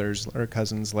little brothers or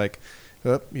cousins. Like,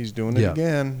 oh, he's doing it Yeah.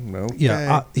 again. Okay.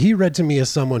 Yeah, he read to me as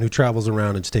someone who travels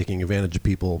around and is taking advantage of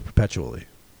people perpetually.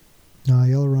 No,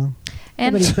 y'all are wrong.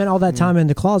 And but he spent all that time in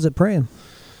the closet praying.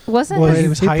 wasn't Well, his, he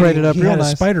was he hiding. prayed it up He real had a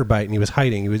nice. spider bite, and he was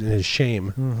hiding. He was in his shame,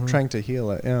 Mm-hmm. Trying to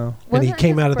heal it. Yeah. and he wasn't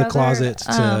came his out of the brother, closet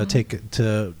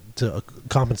to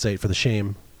compensate for the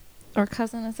shame. or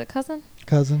cousin, is it cousin?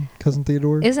 Cousin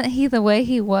Theodore. Isn't he the way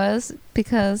he was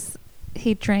because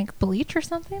he drank bleach or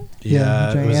something?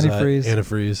 Yeah, he it drank was, antifreeze.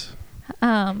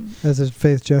 Antifreeze. As a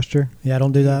faith gesture. Yeah,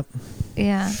 don't do that.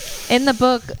 Yeah. In the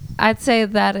book, I'd say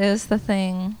that is the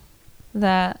thing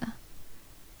that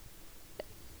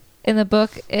in the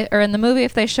book or in the movie,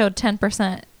 if they showed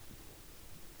 10%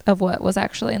 of what was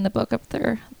actually in the book of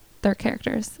their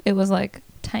characters, it was like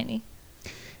tiny.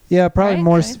 Yeah, probably Right?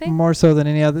 more Don't you think? more so than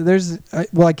any other. There's well,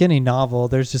 like any novel,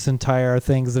 there's just entire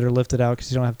things that are lifted out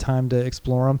because you don't have time to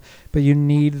explore them. But you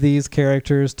need these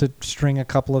characters to string a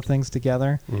couple of things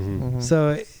together. Mm-hmm. Mhm.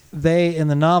 So they in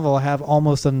the novel have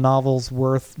almost a novel's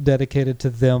worth dedicated to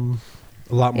them.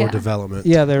 A lot more Yeah. development.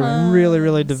 Yeah, they're really,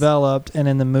 really Tons. developed, and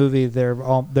in the movie, they're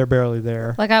barely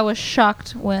there. Like I was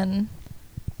shocked when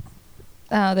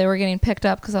they were getting picked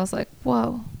up because I was like,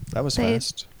 "Whoa!" That was They-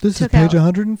 fast. This is took page out-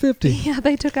 150. Yeah,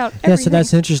 they took out Yeah, everything. so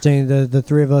that's interesting. The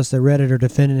three of us that read it are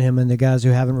defending him, and the guys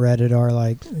who haven't read it are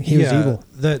like, he was evil.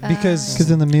 That because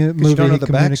Because in the movie, You don't know he the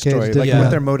communicates backstory, like differently. Yeah.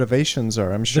 what their motivations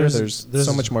are. I'm sure There's- there's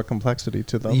so much more complexity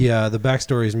to them. yeah, the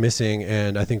backstory is missing,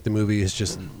 and I think the movie is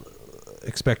just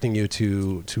expecting you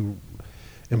to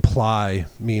imply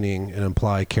meaning and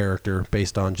imply character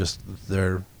based on just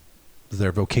their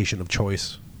vocation of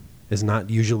choice is not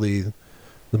usually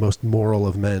the most moral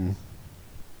of men.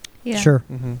 Yeah. Sure.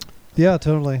 Mm-hmm. Yeah,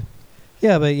 totally.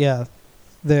 Yeah, but yeah,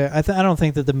 I don't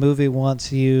think that the movie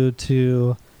wants you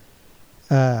to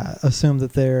assume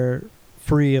that they're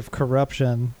free of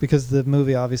corruption, because the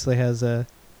movie obviously has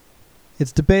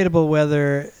it's debatable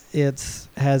whether it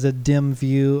has a dim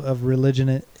view of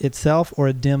religion itself or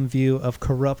a dim view of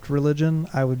corrupt religion.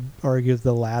 I would argue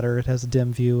the latter. It has a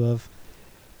dim view of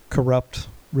corrupt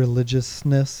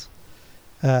religiousness.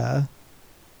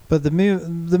 But the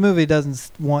movie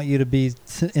doesn't want you to be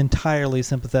entirely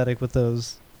sympathetic with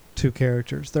those two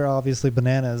characters. They're obviously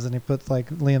bananas, and he puts, like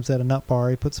Liam said, a nut bar.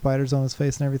 He put spiders on his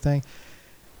face and everything.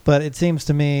 But it seems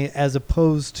to me, as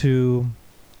opposed to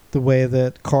the way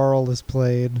that Carl is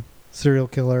played, serial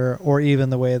killer, or even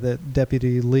the way that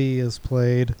Deputy Lee is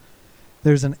played,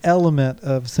 there's an element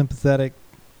of sympathetic.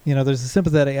 There's a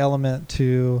sympathetic element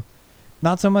to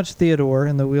not so much Theodore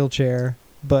in the wheelchair,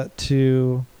 but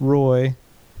to Roy,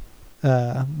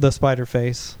 the spider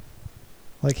face.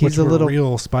 Like he's Which a were little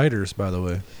real spiders, by the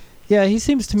way. Yeah, he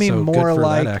seems to me So good more for that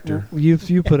like actor. you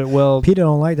put it well, Peter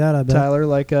don't like that, I bet. Tyler.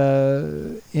 Like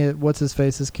what's his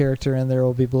face's character in There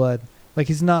Will Be Blood. Like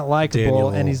he's not likable Daniel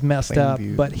and he's messed up,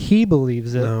 Plainview. but he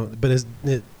believes it. No, but it's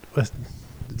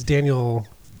Daniel.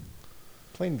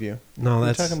 Plainview. No, We're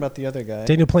that's talking about the other guy.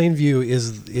 Daniel Plainview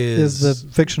is the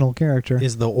fictional character.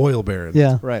 is the oil baron.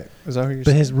 Yeah. Right. Is that who you're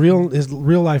But saying? his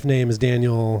real life name is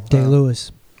Daniel. Day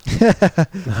Lewis.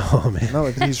 Oh man. No,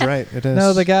 he's right. It is.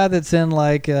 No, the guy that's in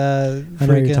like I know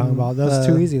what you're talking about. That's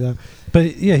too easy though.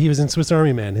 But yeah, he was in Swiss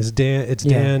Army Man. It's Yeah.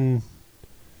 Dan.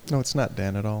 No, it's not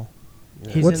Dan at all.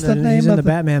 He's What's in the name He's in of the the-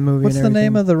 Batman movie. What's and the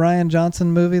name everything. of the Ryan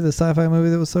Johnson movie, the sci-fi movie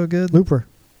that was so good? Looper?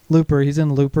 Looper. He's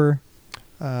in Looper.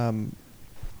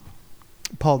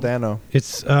 Paul Dano.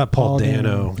 It's Paul Paul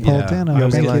Dano. Dano. Paul Yeah. Dano, I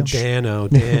was thank getting you.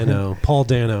 Dano. Paul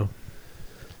Dano.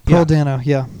 Paul Yeah. Dano,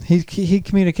 yeah. He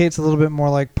communicates a little bit more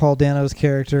like Paul Dano's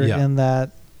character Yeah. in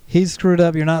that he's screwed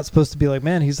up. You're not supposed to be like,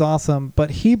 man, he's awesome,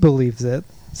 but he believes it.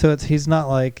 So he's not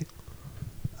like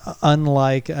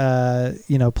unlike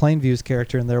Plainview's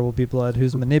character in There Will Be Blood,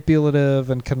 who's manipulative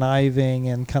and conniving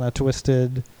and kind of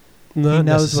twisted. Not He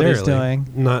knows what he's necessarily. doing.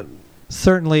 Not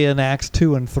Certainly in Acts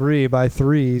 2 and 3, by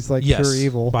 3, he's like yes, pure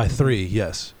evil. by 3,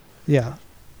 yes. Yeah.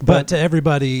 But to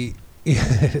everybody, look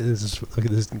at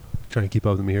this, trying to keep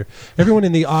up with me here. Everyone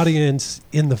in the audience,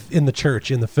 in the church,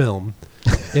 in the film,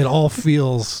 it all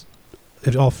feels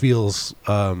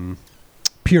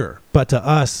pure. But to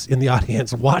us in the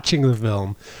audience watching the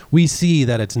film, we see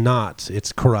that it's not.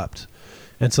 It's corrupt.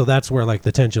 And so that's where like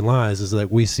the tension lies, is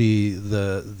that we see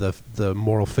the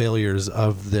moral failures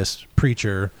of this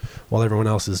preacher while everyone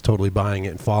else is totally buying it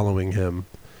and following him.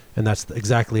 And that's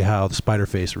exactly how the Spider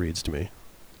Face reads to me.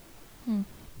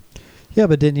 Yeah,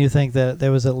 but didn't you think that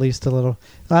there was at least a little...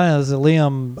 I don't know, as a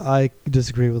Liam, I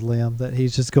disagree with Liam, that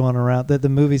he's just going around... That the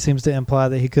movie seems to imply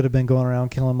that he could have been going around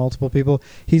killing multiple people.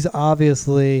 He's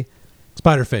obviously...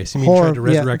 Spider Face, you mean trying to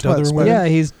resurrect other women? Yeah,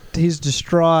 he's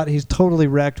distraught. He's totally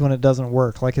wrecked when it doesn't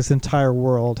work. Like his entire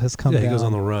world has come down. He goes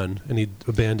on the run and he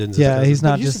abandons. Yeah, his he's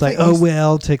not here's just the like, thing, oh he's-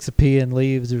 well, takes a pee and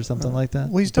leaves or something like that.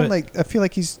 Well, he's done But- I feel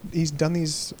like he's done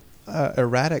these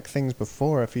erratic things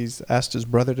before. If he's asked his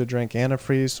brother to drink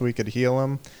antifreeze so he could heal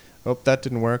him, oh, that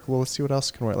didn't work. Well, let's see what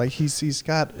else can work. Like he's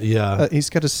got he's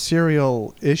got a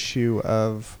serial issue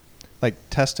of like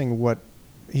testing what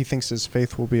he thinks his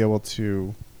faith will be able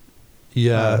to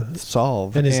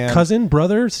solve. And his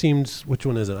brother seems. Which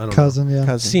one is it? I don't know.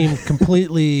 Cousin. Seemed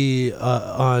completely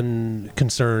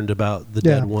unconcerned about the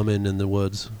dead woman in the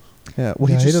woods. Yeah, well,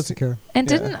 He doesn't care. And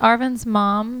didn't Arvin's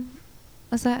mom,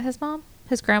 was that his mom?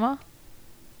 His grandma?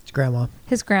 It's grandma.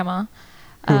 His grandma.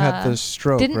 who had the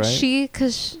stroke, Didn't right? she,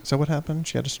 because... Is that what happened?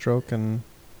 She had a stroke and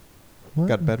What?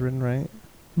 got bedridden, right?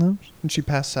 No. Didn't she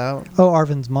pass out? Is Oh,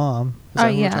 Arvin's mom. that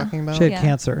what yeah. we're talking about? She had Yeah.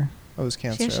 cancer. Oh, it was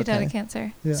cancer. She died of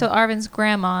cancer. Yeah. So Arvin's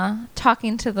grandma,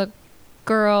 talking to the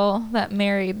girl that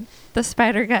married the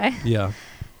spider guy, Yeah.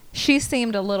 she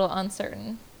seemed a little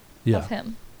uncertain of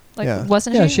him. Like, Yeah.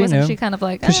 wasn't Yeah, she? she Wasn't knew. she kind of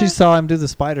like... Because she saw him do the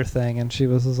spider thing, and she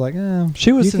was just like,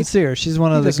 She was You could- sincere. She's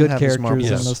one He of the doesn't good have his characters marbles.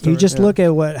 in Yes. those stories. You just Yeah. look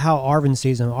at how Arvin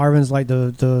sees him. Arvin's like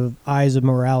the eyes of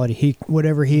morality.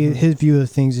 His view of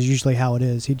things is usually how it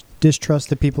is. He distrusts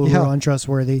the people who Yeah. are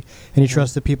untrustworthy, and he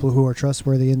trusts the people who are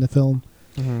trustworthy in the film.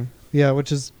 Mm-hmm. Yeah,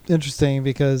 which is interesting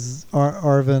because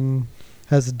Arvin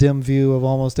has a dim view of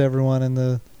almost everyone in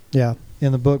the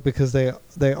book because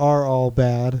they are all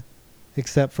bad,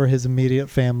 except for his immediate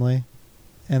family,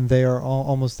 and they are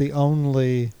almost the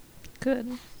only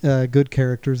good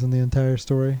characters in the entire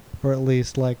story, or at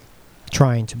least like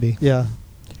Trying to be. yeah.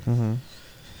 Mm-hmm.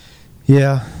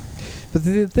 Yeah. But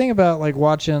the thing about like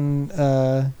watching,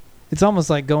 it's almost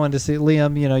like going to see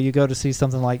Liam. You go to see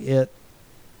something like It.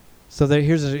 So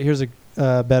here's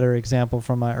a better example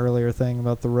from my earlier thing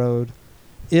about the road.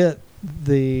 It,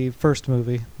 the first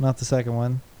movie, not the second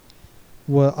one,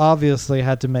 obviously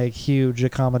had to make huge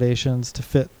accommodations to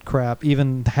fit crap,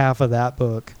 even half of that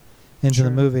book, into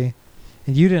the movie.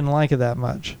 And you didn't like it that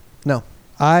much. No.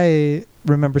 I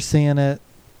remember seeing it,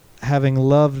 having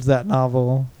loved that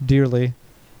novel dearly,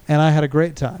 and I had a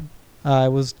great time. I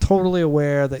was totally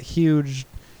aware that huge,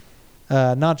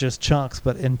 not just chunks,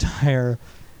 but entire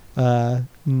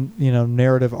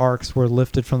narrative arcs were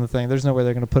lifted from the thing. There's no way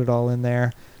they're going to put it all in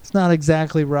there. It's not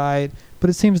exactly right, but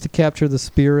it seems to capture the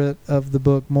spirit of the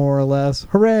book more or less.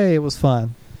 Hooray, it was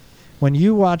fun. When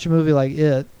you watch a movie like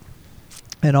It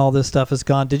and all this stuff is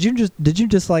gone, did you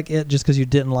dislike It just because you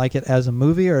didn't like it as a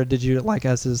movie, or did you, like,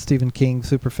 as a Stephen King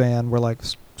super fan, were like,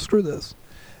 screw this?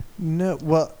 No,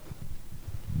 well,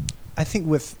 I think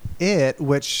with It,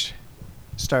 which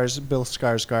stars Bill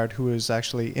Skarsgård, who is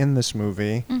actually in this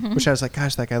movie, which I was like,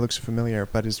 gosh, that guy looks familiar,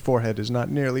 but his forehead is not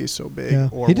nearly so big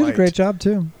or he did white. a great job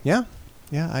too. Yeah,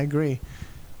 I agree.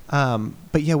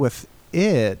 But yeah, with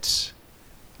It,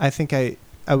 I think I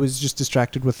was just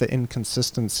distracted with the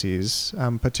inconsistencies,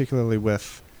 particularly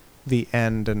with the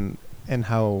end and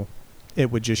how it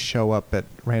would just show up at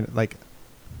random, like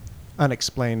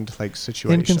unexplained like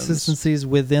situations. Inconsistencies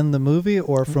within the movie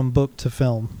or from book to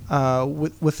film?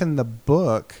 Within the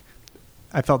book,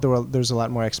 I felt there's a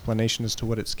lot more explanation as to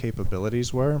what its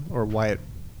capabilities were or why it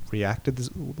reacted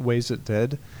the ways it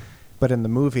did. But in the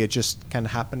movie, it just kind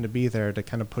of happened to be there to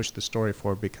kind of push the story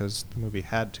forward because the movie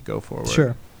had to go forward.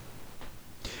 Sure.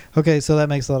 Okay, so that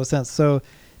makes a lot of sense. So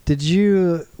did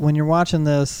you, when you're watching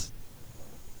this,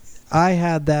 I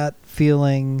had that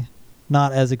feeling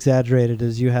not as exaggerated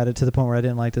as you had it to the point where I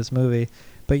didn't like this movie,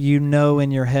 but you know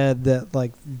in your head that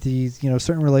like these, you know,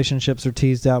 certain relationships are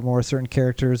teased out more, certain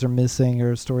characters are missing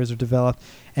or stories are developed,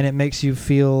 and it makes you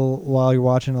feel while you're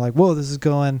watching like, whoa, this is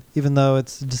going, even though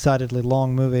it's a decidedly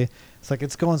long movie, it's like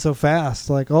it's going so fast.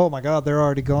 Like, oh my God, they're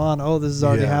already gone. Oh, this has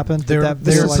already happened. They're like,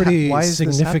 pretty why is this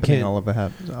happening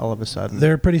significant. all of a sudden?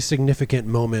 There are pretty significant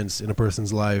moments in a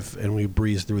person's life, and we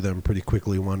breeze through them pretty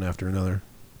quickly, one after another.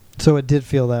 So it did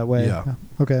feel that way. Yeah.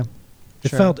 Okay. It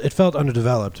Sure. felt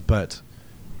underdeveloped, but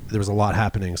there was a lot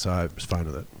happening, so I was fine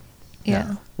with it.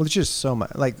 Yeah. Well, it's just so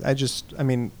much. Like, I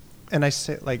mean, and I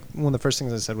say, like, one of the first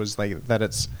things I said was, like, that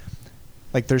it's,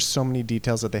 like, there's so many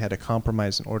details that they had to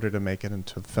compromise in order to make it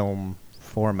into film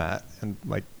format. And,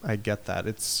 like, I get that.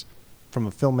 It's, from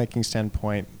a filmmaking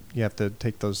standpoint, you have to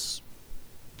take those,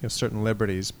 you know, certain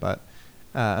liberties. But,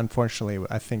 unfortunately,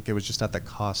 I think it was just at the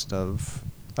cost of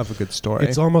a good story.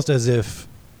 It's almost as if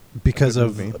because Good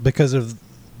of movie.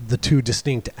 the two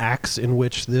distinct acts in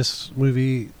which this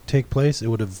movie take place, it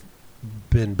would have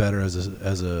been better as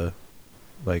a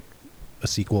like a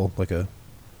sequel, like a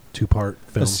 2-part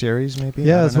film. A series, maybe?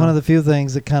 Yeah, it's one of the few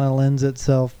things that kind of lends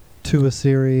itself to a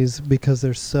series because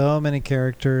there's so many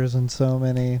characters and so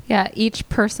many. Yeah, each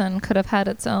person could have had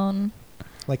its own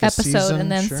like a episode season,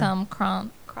 and then sure. some cross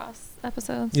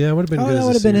episodes. Yeah, it would have been good. that as a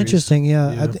would have been series. interesting.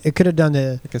 Yeah, Yeah. it could have done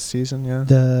the Like a season,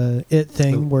 yeah. It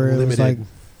thing where it was limited like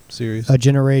series. a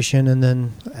generation, and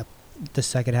then the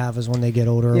second half is when they get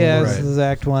older. Yeah, or Right. this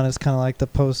Act 1 is kind of like the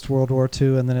post-World War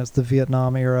II, and then it's the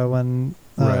Vietnam era when...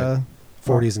 Right.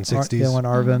 40s and 60s. Yeah, when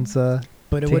Arben's...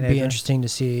 But it would be teenager. interesting to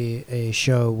see a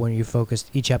show when you focused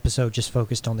each episode just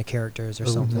focused on the characters or A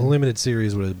something. limited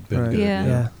series would have been Right. good. Yeah.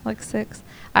 Yeah. Like 6.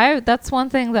 That's one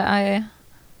thing that I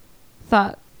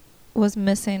thought was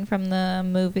missing from the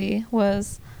movie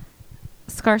was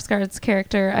Skarsgård's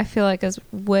character. I feel like is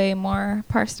way more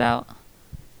parsed out.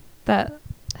 That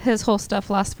his whole stuff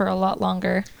lasts for a lot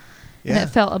longer, and it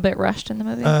felt a bit rushed in the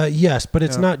movie. Yes, but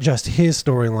it's Yeah. not just his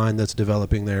storyline that's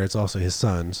developing there. It's also his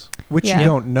son's. Which Yeah. you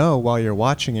don't know while you're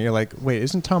watching it. You're like, wait,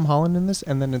 isn't Tom Holland in this?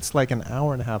 And then it's like an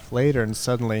hour and a half later, and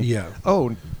suddenly, Yeah.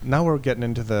 oh, now we're getting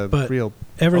into the But real...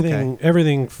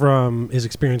 Everything from his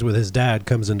experience with his dad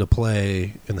comes into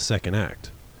play in the second act.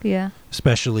 Yeah.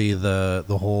 Especially the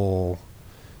whole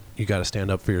you got to stand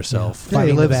up for yourself. Yeah, he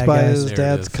Fighting the lives bad by guys. his dad's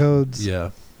Narrative. codes. Yeah.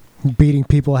 Beating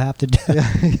people half to death.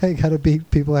 Yeah, you got to beat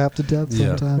people half to death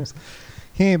Yeah. sometimes.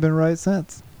 He ain't been right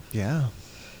since. Yeah.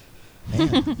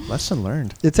 Man, lesson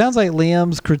learned. It sounds like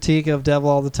Liam's critique of Devil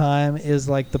All the Time is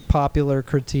like the popular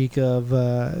critique of,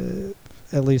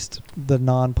 at least the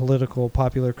non-political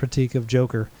popular critique of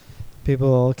Joker.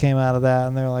 People came out of that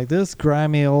and they're like, this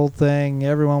grimy old thing,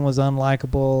 everyone was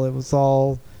unlikable, it was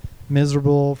all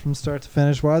miserable from start to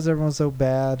finish. Why is everyone so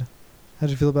bad?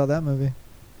 How'd you feel about that movie?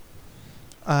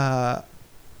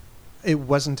 It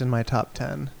wasn't in my top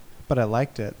 10, but I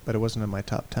liked it, but it wasn't in my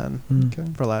top 10 Okay.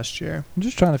 for last year. I'm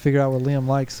just trying to figure out what Liam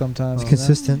likes sometimes. It's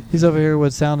consistent. He's over here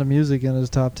with Sound of Music in his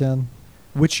top 10.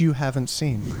 Which you haven't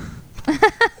seen.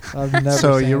 I've never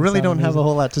So seen you really Sound of don't have a Music.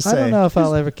 whole lot to say. I don't know if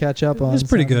I'll ever catch up on It's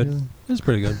pretty Sound of good. Music. It's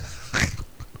pretty good.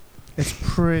 It's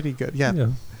pretty good. Yeah.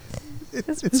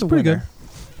 It's it's a pretty winner.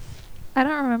 I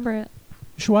don't remember it.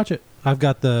 You should watch it. I've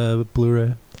got the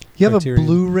Blu-ray. You have Criterion. a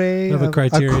Blu-ray, I have a of-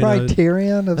 Criterion,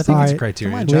 Criterion of I think something? it's Alright.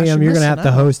 Criterion. Come on, Josh, Liam, you're you're gonna have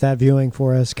missing to out. host that viewing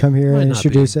for us. Come here Might and not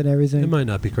introduce be. it and everything. It might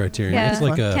not be Criterion. Yeah. It's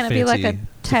like a Can it fancy, be like a it's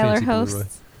Tyler fancy Blu-ray.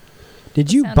 hosts?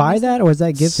 Did you Sound of buy Music? that or was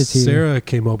that gifted to you? Sarah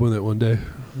came up with it one day.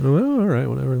 Oh, well, all right,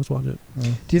 whatever. Let's watch it.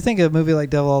 Do you think a movie like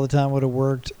Devil All the Time would have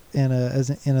worked in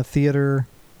a theater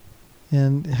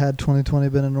and had 2020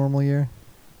 been a normal year?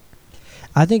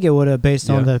 I think it would have based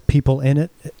on Yeah. the people in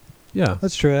it. Yeah.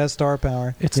 That's true. It has star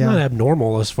power. It's Yeah. not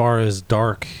abnormal as far as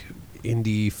dark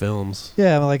indie films.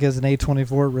 Yeah, like as an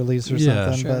A24 release or Yeah,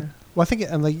 something. Sure. But Well, I think,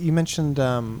 and like you mentioned,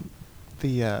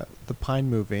 the Pine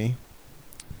movie.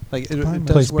 Like it Pine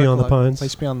does Place work Beyond a the lot. Pines.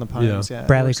 Place Beyond the Pines. Yeah. it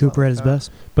Bradley works a lot Cooper at like his that.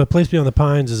 best. But Place Beyond the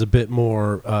Pines is a bit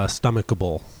more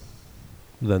stomachable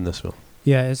than this film.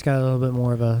 Yeah, it's got a little bit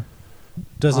more of a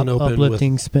Doesn't open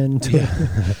uplifting spin to it.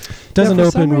 with doesn't Yeah,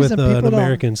 for some open with reason, an people don't-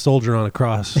 American soldier on a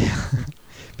cross.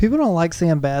 people don't like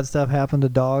seeing bad stuff happen to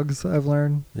dogs. I've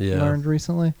learned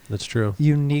recently. That's true.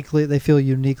 They feel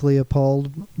uniquely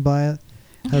appalled by it.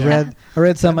 I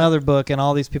read some other book, and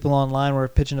all these people online were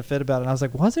pitching a fit about it. And I was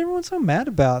like, "What's everyone so mad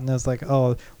about?" And it was like,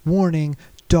 "Oh, warning,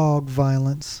 dog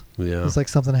violence. Yeah. It's like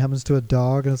something happens to a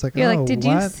dog, and it's like, You're oh, like, did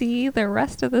what? you see the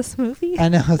rest of this movie? I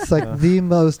know, it's like the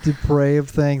most depraved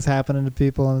things happening to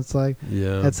people, and it's like,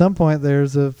 Yeah. at some point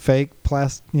there's a fake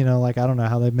like I don't know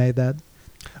how they made that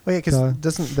Oh yeah, because Dog.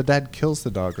 doesn't the dad kills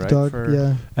the dog, right? dog. For-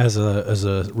 Yeah, As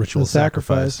a ritual A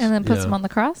sacrifice. sacrifice. And then puts Yeah. him on the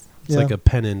cross? It's like a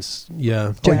penance.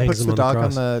 Yeah. Oh, he hangs puts him the dog on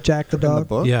cross. the Jack the in the dog.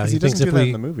 book. Yeah, 'Cause he he thinks doesn't if do that we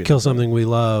in the movie. kill does he? something we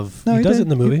love, No, he does it in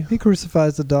the did. movie. He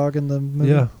crucifies the dog in the movie.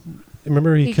 Yeah.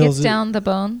 Remember he He kills gets it? down the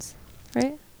bones,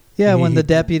 right? Yeah, He- when he-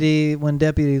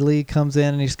 Deputy Lee comes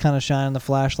in and he's kind of shining the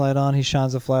flashlight on, he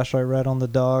shines the flashlight right on the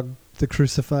dog, the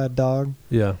crucified dog,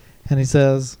 Yeah. and he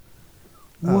says,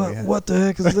 Oh, "What? yeah. What the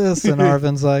heck is this?" And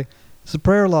Arvin's like, "It's a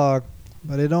prayer log,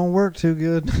 but it don't work too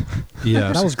good."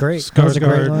 Yeah. That was great. That was a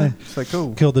great Skarsgård line. It's like,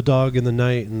 oh, killed the dog in the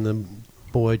night, and the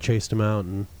boy chased him out,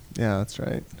 yeah, that's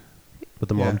right. but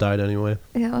the Yeah. mom died anyway.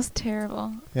 Yeah, it was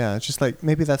terrible. Yeah, it's just like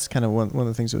maybe that's kind of one of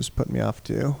the things that was putting me off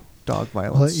too. Dog Well,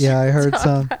 violence. yeah, I heard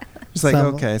some, It's like,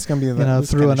 some, okay, it's gonna be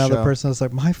this through kind of another show. person. It's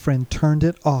like, my friend turned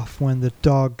it off when the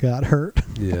dog got hurt.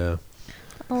 Yeah.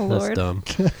 Oh, That's Lord. dumb.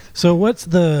 So what's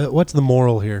the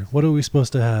moral here? What are we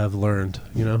supposed to have learned?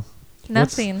 You know,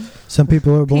 Nothing. Some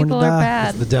people are born People to are die. bad.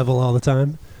 it's the devil all the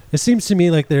time. It seems to me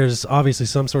like there's obviously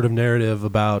some sort of narrative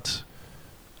about.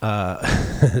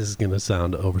 This is gonna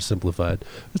sound oversimplified.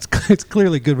 It's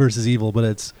clearly good versus evil, but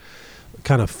it's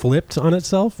kind of flipped on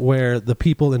itself, where the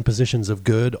people in positions of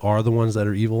good are the ones that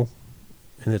are evil,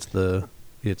 and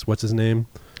it's what's his name,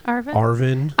 Arvin?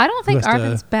 Arvin. I don't think Who has to-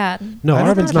 Arvin's bad. No, I don't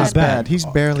Arvin's think not he's bad. He's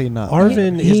barely not.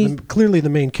 Arvin He- is clearly the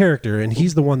main character, and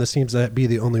he's the one that seems to be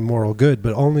the only moral good,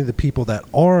 but only the people that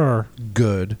are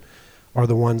good are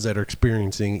the ones that are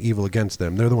experiencing evil against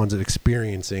them. They're the ones that are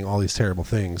experiencing all these terrible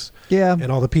things. Yeah,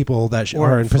 And all the people that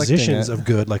Or are in inflicting positions it. of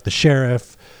good, like the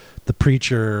sheriff, the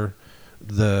preacher,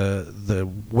 the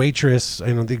waitress,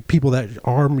 the people that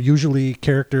are usually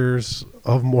characters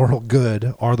of moral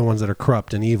good are the ones that are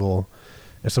corrupt and evil.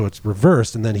 And so it's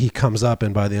reversed, and then he comes up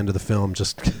and by the end of the film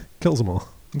just kills them all.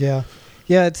 yeah.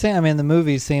 The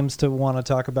movie seems to want to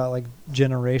talk about like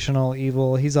generational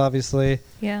evil. He's obviously,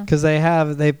 Yeah. because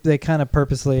they kind of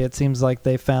purposely, it seems like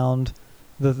they found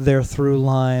their through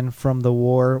line from the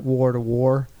war to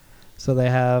war. So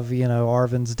they have,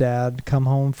 Arvin's dad come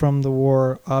home from the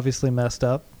war, obviously messed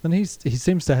up, and he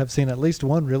seems to have seen at least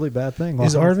one really bad thing.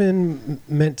 Is Arvin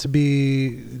meant to be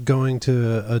going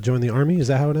to join the army? Is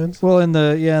that how it ends? Well, in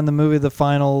the movie, the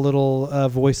final little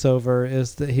voiceover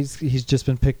is that he's just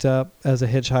been picked up as a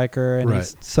hitchhiker, and he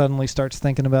Right. suddenly starts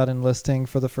thinking about enlisting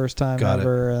for the first time Got it.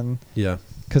 ever, and Yeah.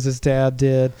 because his dad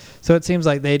did. So it seems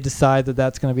like they decide that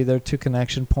that's going to be their two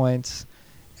connection points,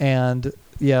 and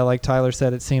yeah, like Tyler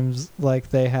said, it seems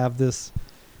like they have this.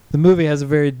 The movie has a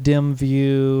very dim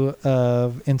view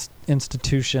of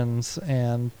institutions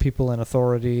and people in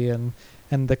authority and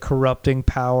the corrupting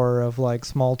power of like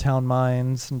small town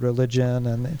minds and religion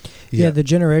and Yeah, the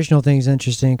generational thing is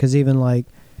interesting because even like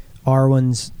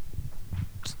Arwen's,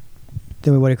 what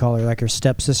do you call her? Like her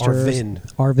stepsister,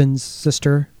 Arvin's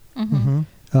sister. Mm-hmm.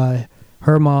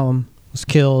 Her mom was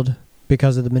killed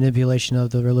because of the manipulation of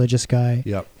the religious guy.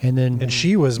 Yep. And then And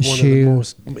she was one of the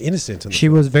most innocent. In the she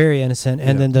film. was very innocent.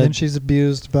 And Yeah. then then she's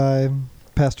abused by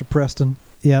Pastor Preston.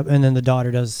 and then the daughter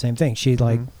does the same thing. She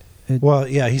like, Well,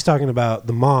 yeah, he's talking about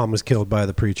the mom was killed by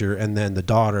the preacher, and then the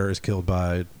daughter is killed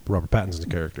by Robert Pattinson's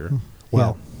character.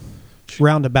 Well,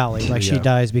 roundaboutly, like she Yeah.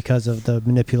 dies because of the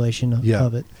manipulation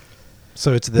of it.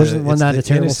 So it's the Wasn't one that a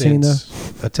terrible scene, though?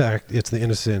 attacked. It's the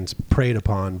innocents preyed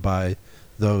upon by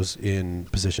those in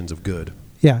positions of good.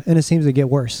 Yeah, and it seems to get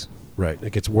worse. Right.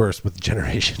 It gets worse with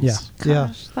generations. Yeah.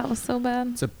 Gosh, that was so bad.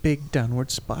 It's a big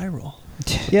downward spiral.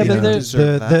 Yeah, You but know, there's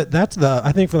that's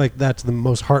the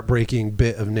most heartbreaking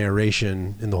bit of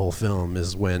narration in the whole film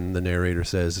is when the narrator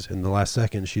says in the last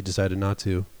second she decided not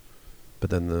to, but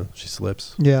then she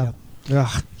slips. yeah.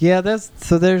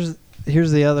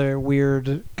 Here's the other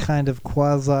weird kind of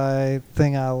quasi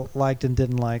thing I liked and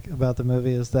didn't like about the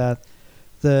movie is that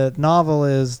the novel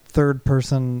is third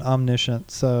person omniscient,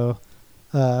 so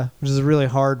which is a really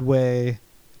hard way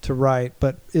to write,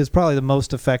 but is probably the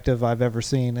most effective I've ever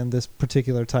seen in this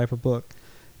particular type of book.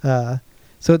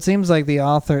 So it seems like the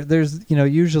author, there's,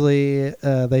 usually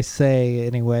they say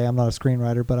anyway, I'm not a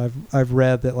screenwriter, but I've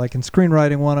read that like in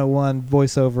screenwriting 101,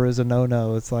 voiceover is a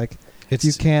no-no. It's like, if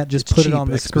you can't just put it on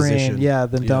the screen,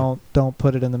 then don't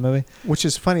put it in the movie. Which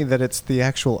is funny that it's the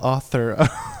actual author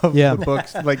of the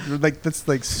books. Like that's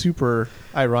like super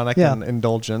ironic and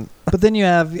indulgent. But then you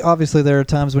have, obviously there are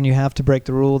times when you have to break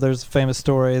the rule. There's a famous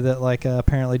story that like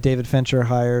apparently David Fincher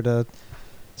hired a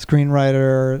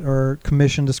screenwriter or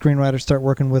commissioned a screenwriter start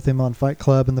working with him on Fight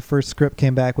Club, and the first script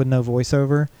came back with no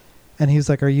voiceover. And he was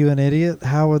like, "Are you an idiot?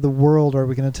 How in the world are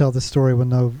we going to tell this story with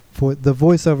no the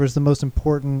voiceover is the most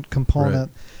important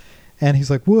component." Right. And he's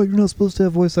like, "Well, you're not supposed to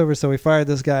have voiceover." So we fired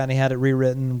this guy, and he had it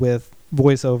rewritten with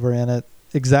voiceover in it,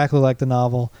 exactly like the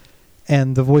novel.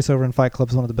 And the voiceover in Fight Club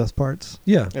is one of the best parts.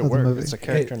 Yeah, it works. It's a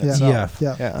character in itself.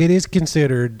 Yeah. It is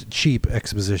considered cheap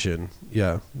exposition.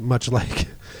 Yeah, much like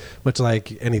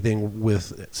anything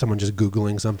with someone just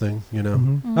Googling something. You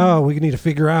know, oh, we need to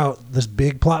figure out this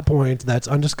big plot point that's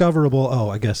undiscoverable. Oh,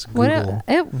 I guess Google.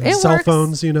 It cell works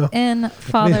phones. You know, in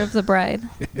Father of the Bride.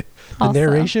 The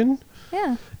narration.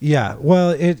 Yeah. Yeah.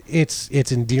 Well, it's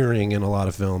endearing in a lot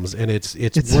of films, and it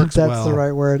works well. That's the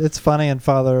right word. It's funny in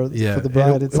Father for the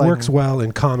Bride. It works well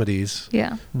in comedies.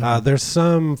 Yeah. There's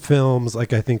some films,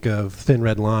 like I think of Thin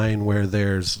Red Line, where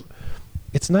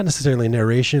it's not necessarily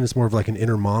narration. It's more of like an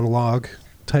inner monologue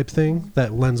type thing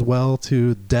that lends well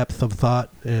to depth of thought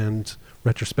and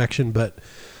retrospection. But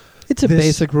it's a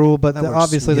basic rule, but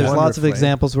obviously there's lots of wonderfully.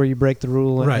 examples where you break the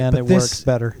rule and it works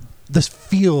better. This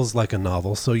feels like a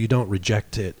novel, so you don't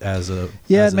reject it as a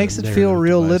it makes it feel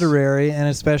real device. literary, and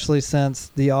especially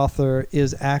since the author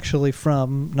is actually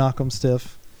from Knock'em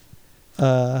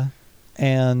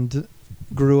and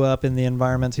grew up in the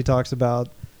environments he talks about,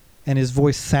 and his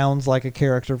voice sounds like a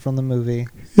character from the movie.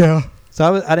 Yeah.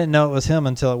 So I didn't know it was him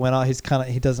until it went on.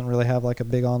 He doesn't really have like a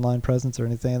big online presence or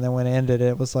anything, and then when it ended,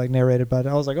 it was like narrated by.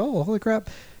 I was like, oh, holy crap!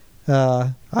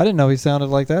 I didn't know he sounded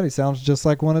like that. He sounds just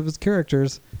like one of his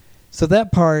characters. So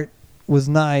that part was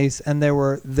nice, and there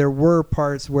were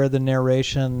parts where the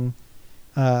narration,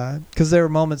 because there were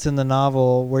moments in the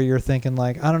novel where you're thinking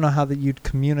like, I don't know how that you'd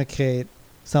communicate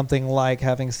something like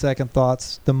having second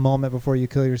thoughts the moment before you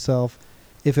kill yourself,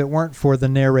 if it weren't for the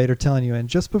narrator telling you, and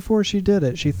just before she did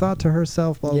it, she thought to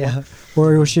herself, blah, blah.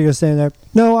 Or was she saying that?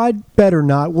 No, I'd better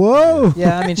not. Whoa.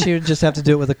 Yeah, I mean, she would just have to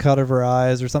do it with a cut of her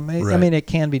eyes or something. Right. I mean, it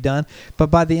can be done, but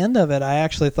by the end of it, I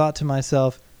actually thought to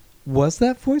myself, was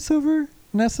that voiceover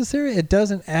necessary? It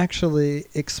doesn't actually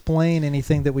explain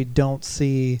anything that we don't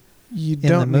see You in the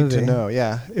don't need movie. to know.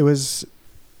 Yeah, it was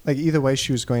like either way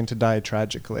she was going to die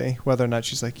tragically. Whether or not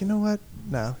she's like, you know what?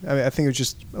 No, I mean, I think it was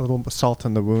just a little salt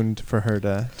in the wound for her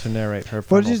to narrate her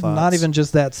final just thoughts. not even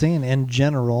just that scene in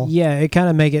general. Yeah, it kind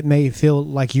of made you feel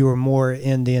like you were more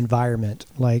in the environment.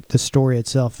 Like the story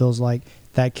itself feels like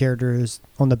that character is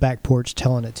on the back porch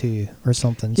telling it to you or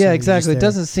something. Yeah, So exactly. It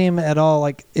doesn't seem at all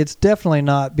like it's definitely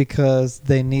not because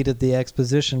they needed the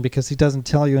exposition, because he doesn't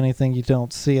tell you anything you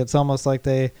don't see. It's almost like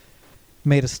they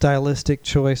made a stylistic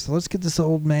choice. Let's get this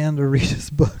old man to read his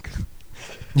book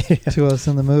to us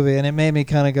in the movie. And it made me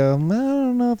kind of go, I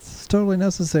don't know if it's totally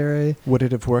necessary. Would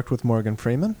it have worked with Morgan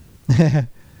Freeman?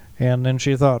 And then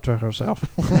she thought to herself,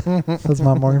 that's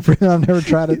my Morgan Freeman. I've never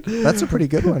tried it. That's a pretty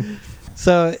good one.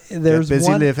 So there's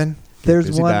busy living. There's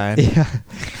busy one. dying. Yeah.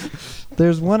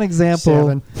 There's one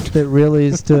example that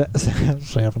really stood.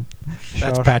 Seven.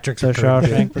 That's Patrick's. The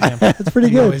Shawshank Redemption. It's pretty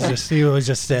good. He always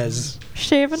just says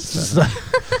Shaven.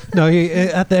 no. He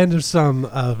at the end of some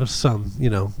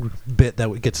bit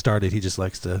that gets started, he just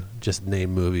likes to just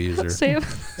name movies or say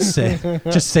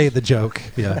the joke.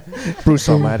 Yeah, Bruce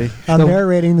Almighty. I'm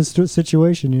narrating the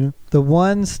situation. You know, the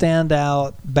one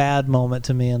standout bad moment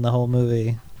to me in the whole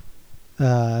movie,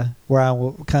 where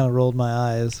I kind of rolled my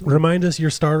eyes. Remind us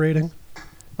your star rating.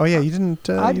 Oh yeah, you didn't.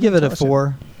 I'd give it a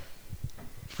 4.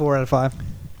 4 out of 5.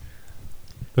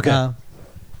 Okay.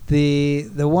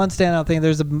 The one standout thing,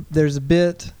 there's a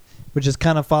bit which is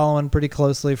kind of following pretty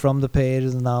closely from the page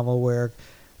of the novel where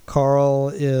Carl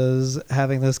is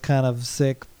having this kind of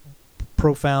sick,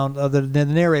 profound. The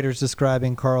narrator's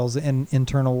describing Carl's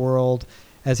internal world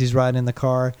as he's riding in the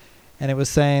car, and it was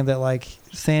saying that like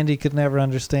Sandy could never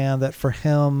understand that for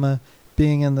him,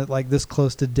 being in this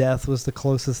close to death was the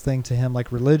closest thing to him,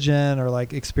 like religion or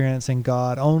like experiencing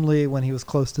God. Only when he was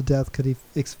close to death could he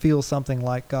feel something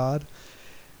like God,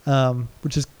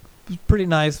 which is a pretty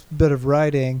nice bit of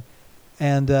writing.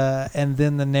 And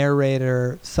then the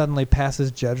narrator suddenly passes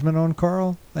judgment on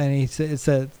Carl, and he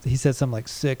said something like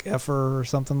sick effer or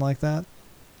something like that.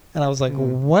 And I was like,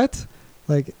 what?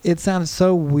 Like, it sounded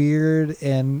so weird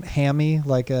and hammy,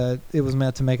 like it was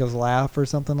meant to make us laugh or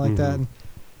something like that. And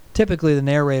typically the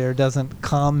narrator doesn't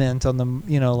comment on them,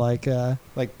 like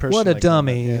what a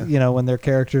dummy, when their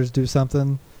characters do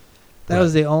something. That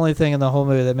was the only thing in the whole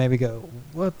movie that made me go,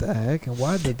 what the heck? And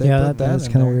why did they put that that's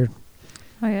in kind of there? weird.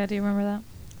 Oh yeah, do you remember that?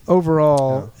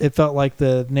 Overall, it felt like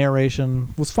the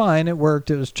narration was fine. It worked.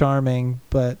 It was charming.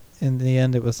 But in the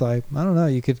end, it was like, I don't know.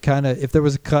 You could kind of, if there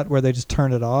was a cut where they just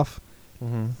turned it off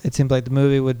it seemed like the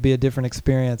movie would be a different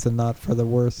experience and not for the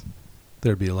worse.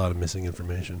 There'd be a lot of missing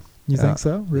information. You Yeah. think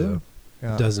so? Really?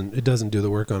 Yeah. It doesn't do the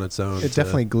work on its own. It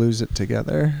definitely glues it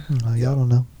together. Oh, y'all don't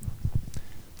know.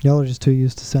 Y'all are just too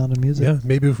used to sound and music. Yeah,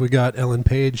 maybe if we got Ellen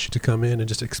Page to come in and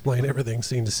just explain everything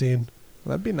scene to scene,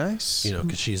 That'd be nice. you know,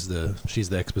 because she's the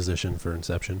exposition for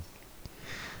Inception.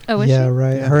 Oh, is Yeah, she?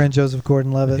 right. Yeah. Her and Joseph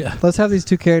Gordon-Levitt. Yeah. Let's have these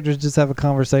two characters just have a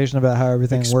conversation about how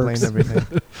everything Explain works.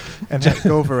 everything. And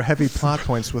go over heavy plot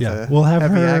points with a we'll have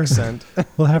heavy her accent.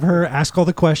 We'll have her ask all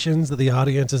the questions that the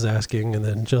audience is asking, and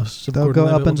then just They'll go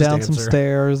up and down some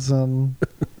stairs and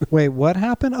wait, what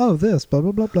happened? Oh, this blah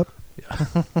blah blah blah.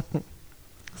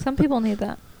 Some people need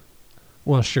that.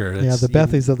 Well, sure. Yeah, the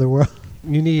Bethies of the world.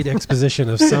 You need exposition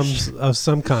of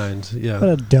some kind. What Yeah.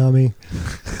 a dummy.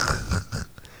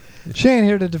 She ain't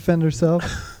here to defend herself.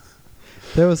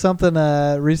 There was something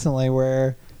recently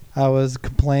where I was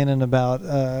complaining about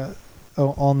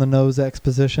on the nose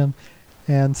exposition,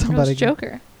 and It somebody was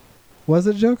Joker. Was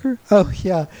it Joker? Oh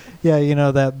yeah, yeah. You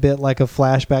know that bit like a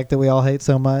flashback that we all hate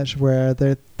so much, where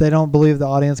they don't believe the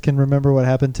audience can remember what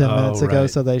happened 10 minutes ago, right.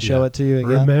 so they show Yeah. it to you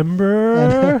again.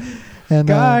 Remember, And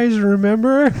guys,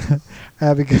 remember?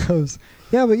 Abby goes,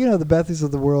 yeah, but you know the Bethies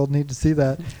of the world need to see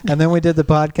that. And then we did the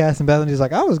podcast, and Bethany's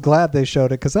like, I was glad they showed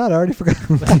it because I'd already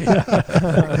forgotten.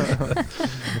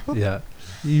 Yeah.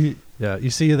 You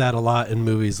see that a lot in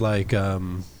movies like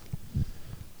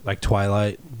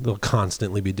Twilight. They'll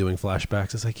constantly be doing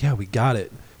flashbacks. It's like, yeah, we got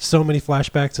it. So many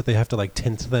flashbacks that they have to like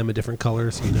tint them a different color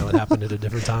so you know it happened at a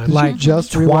different time. Like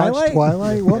just Twilight? rewatched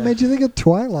Twilight. What made you think of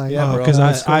Twilight? Yeah, bro. Because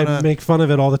What's going I on? make fun of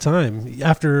it all the time.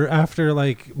 After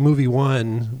like movie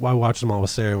one, I watched them all with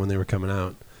Sarah when they were coming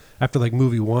out. After like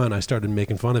movie one, I started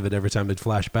making fun of it every time they'd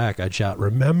flash back. I'd shout,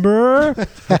 "Remember?"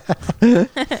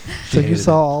 So you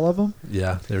saw all of them?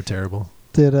 Yeah, they're terrible.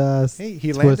 Did Hey,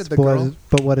 he landed the girl.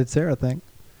 But what did Sarah think?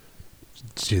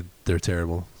 They're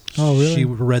terrible. Oh, really? She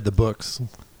read the books.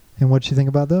 And what'd she think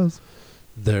about those?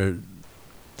 They're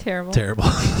Terrible. terrible.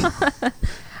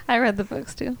 I read the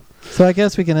books too. So I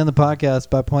guess we can end the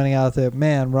podcast by pointing out that,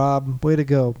 man, Rob, way to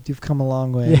go. You've come a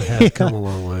long way. It has come a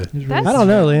long way. It's really- That's- I don't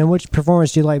know, Liam. Which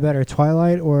performance do you like better,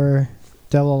 Twilight or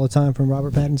Devil All the Time from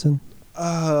Robert Pattinson?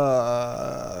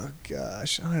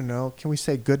 Gosh, I don't know. Can we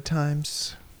say Good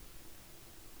Times?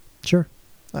 Sure.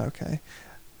 Okay.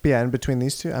 But yeah, in between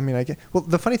these two, I mean, well,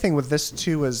 the funny thing with this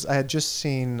too was I had just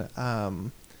seen,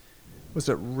 was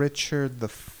it Richard the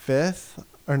Fifth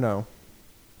or no?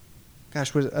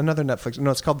 Gosh, was it another Netflix?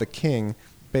 No, it's called The King,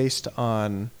 based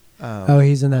on.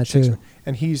 He's in that too. Shakespeare.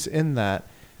 And he's in that.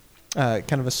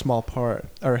 Kind of a small part,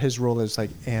 or his role is like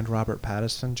and Robert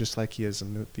Pattinson, just like he is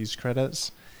in these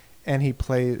credits. And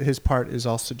his part is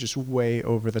also just way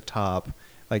over the top.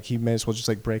 Like he may as well just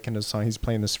like break into song. He's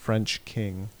playing this French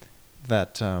king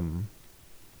that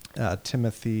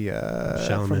Timothy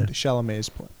Chalamet. from Chalamet's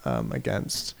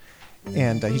against.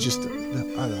 And he's just,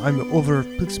 I'm over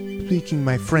speaking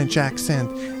my French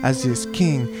accent as his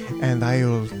king, and I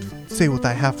will say what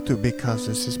I have to because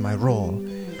this is my role.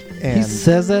 He And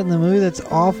says that in the movie. That's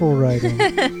awful writing.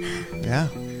 yeah,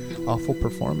 awful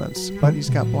performance, but he's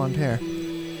got blonde hair.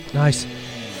 Nice.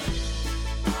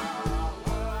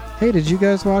 Hey, did you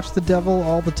guys watch The Devil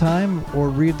All the Time or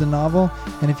read the novel?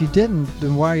 And if you didn't,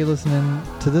 then why are you listening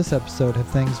to this episode? Have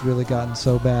things really gotten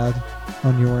so bad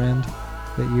on your end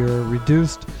that you're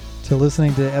reduced to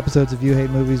listening to episodes of You Hate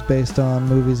Movies based on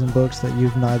movies and books that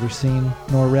you've neither seen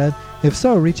nor read? If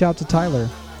so, reach out to Tyler.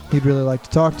 He'd really like to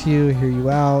talk to you, hear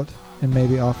you out, and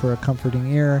maybe offer a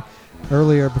comforting ear.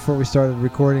 Earlier, before we started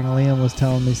recording, Liam was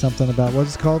telling me something about,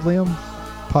 what's it called, Liam?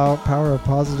 Power of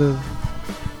Positive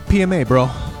PMA, bro.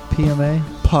 PMA?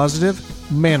 Positive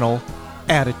mental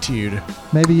attitude.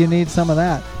 Maybe you need some of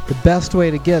that. The best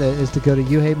way to get it is to go to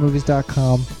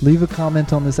youhatemovies.com, leave a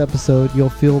comment on this episode. You'll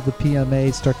feel the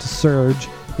PMA start to surge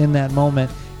in that moment,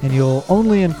 and you'll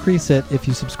only increase it if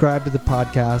you subscribe to the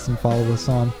podcast and follow us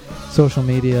on social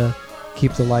media.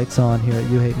 Keep the lights on here at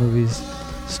You Hate Movies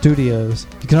Studios.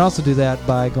 You can also do that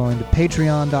by going to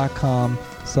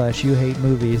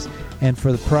patreon.com/youhatemovies, and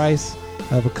for the price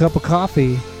of a cup of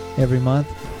coffee every month,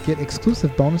 get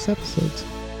exclusive bonus episodes.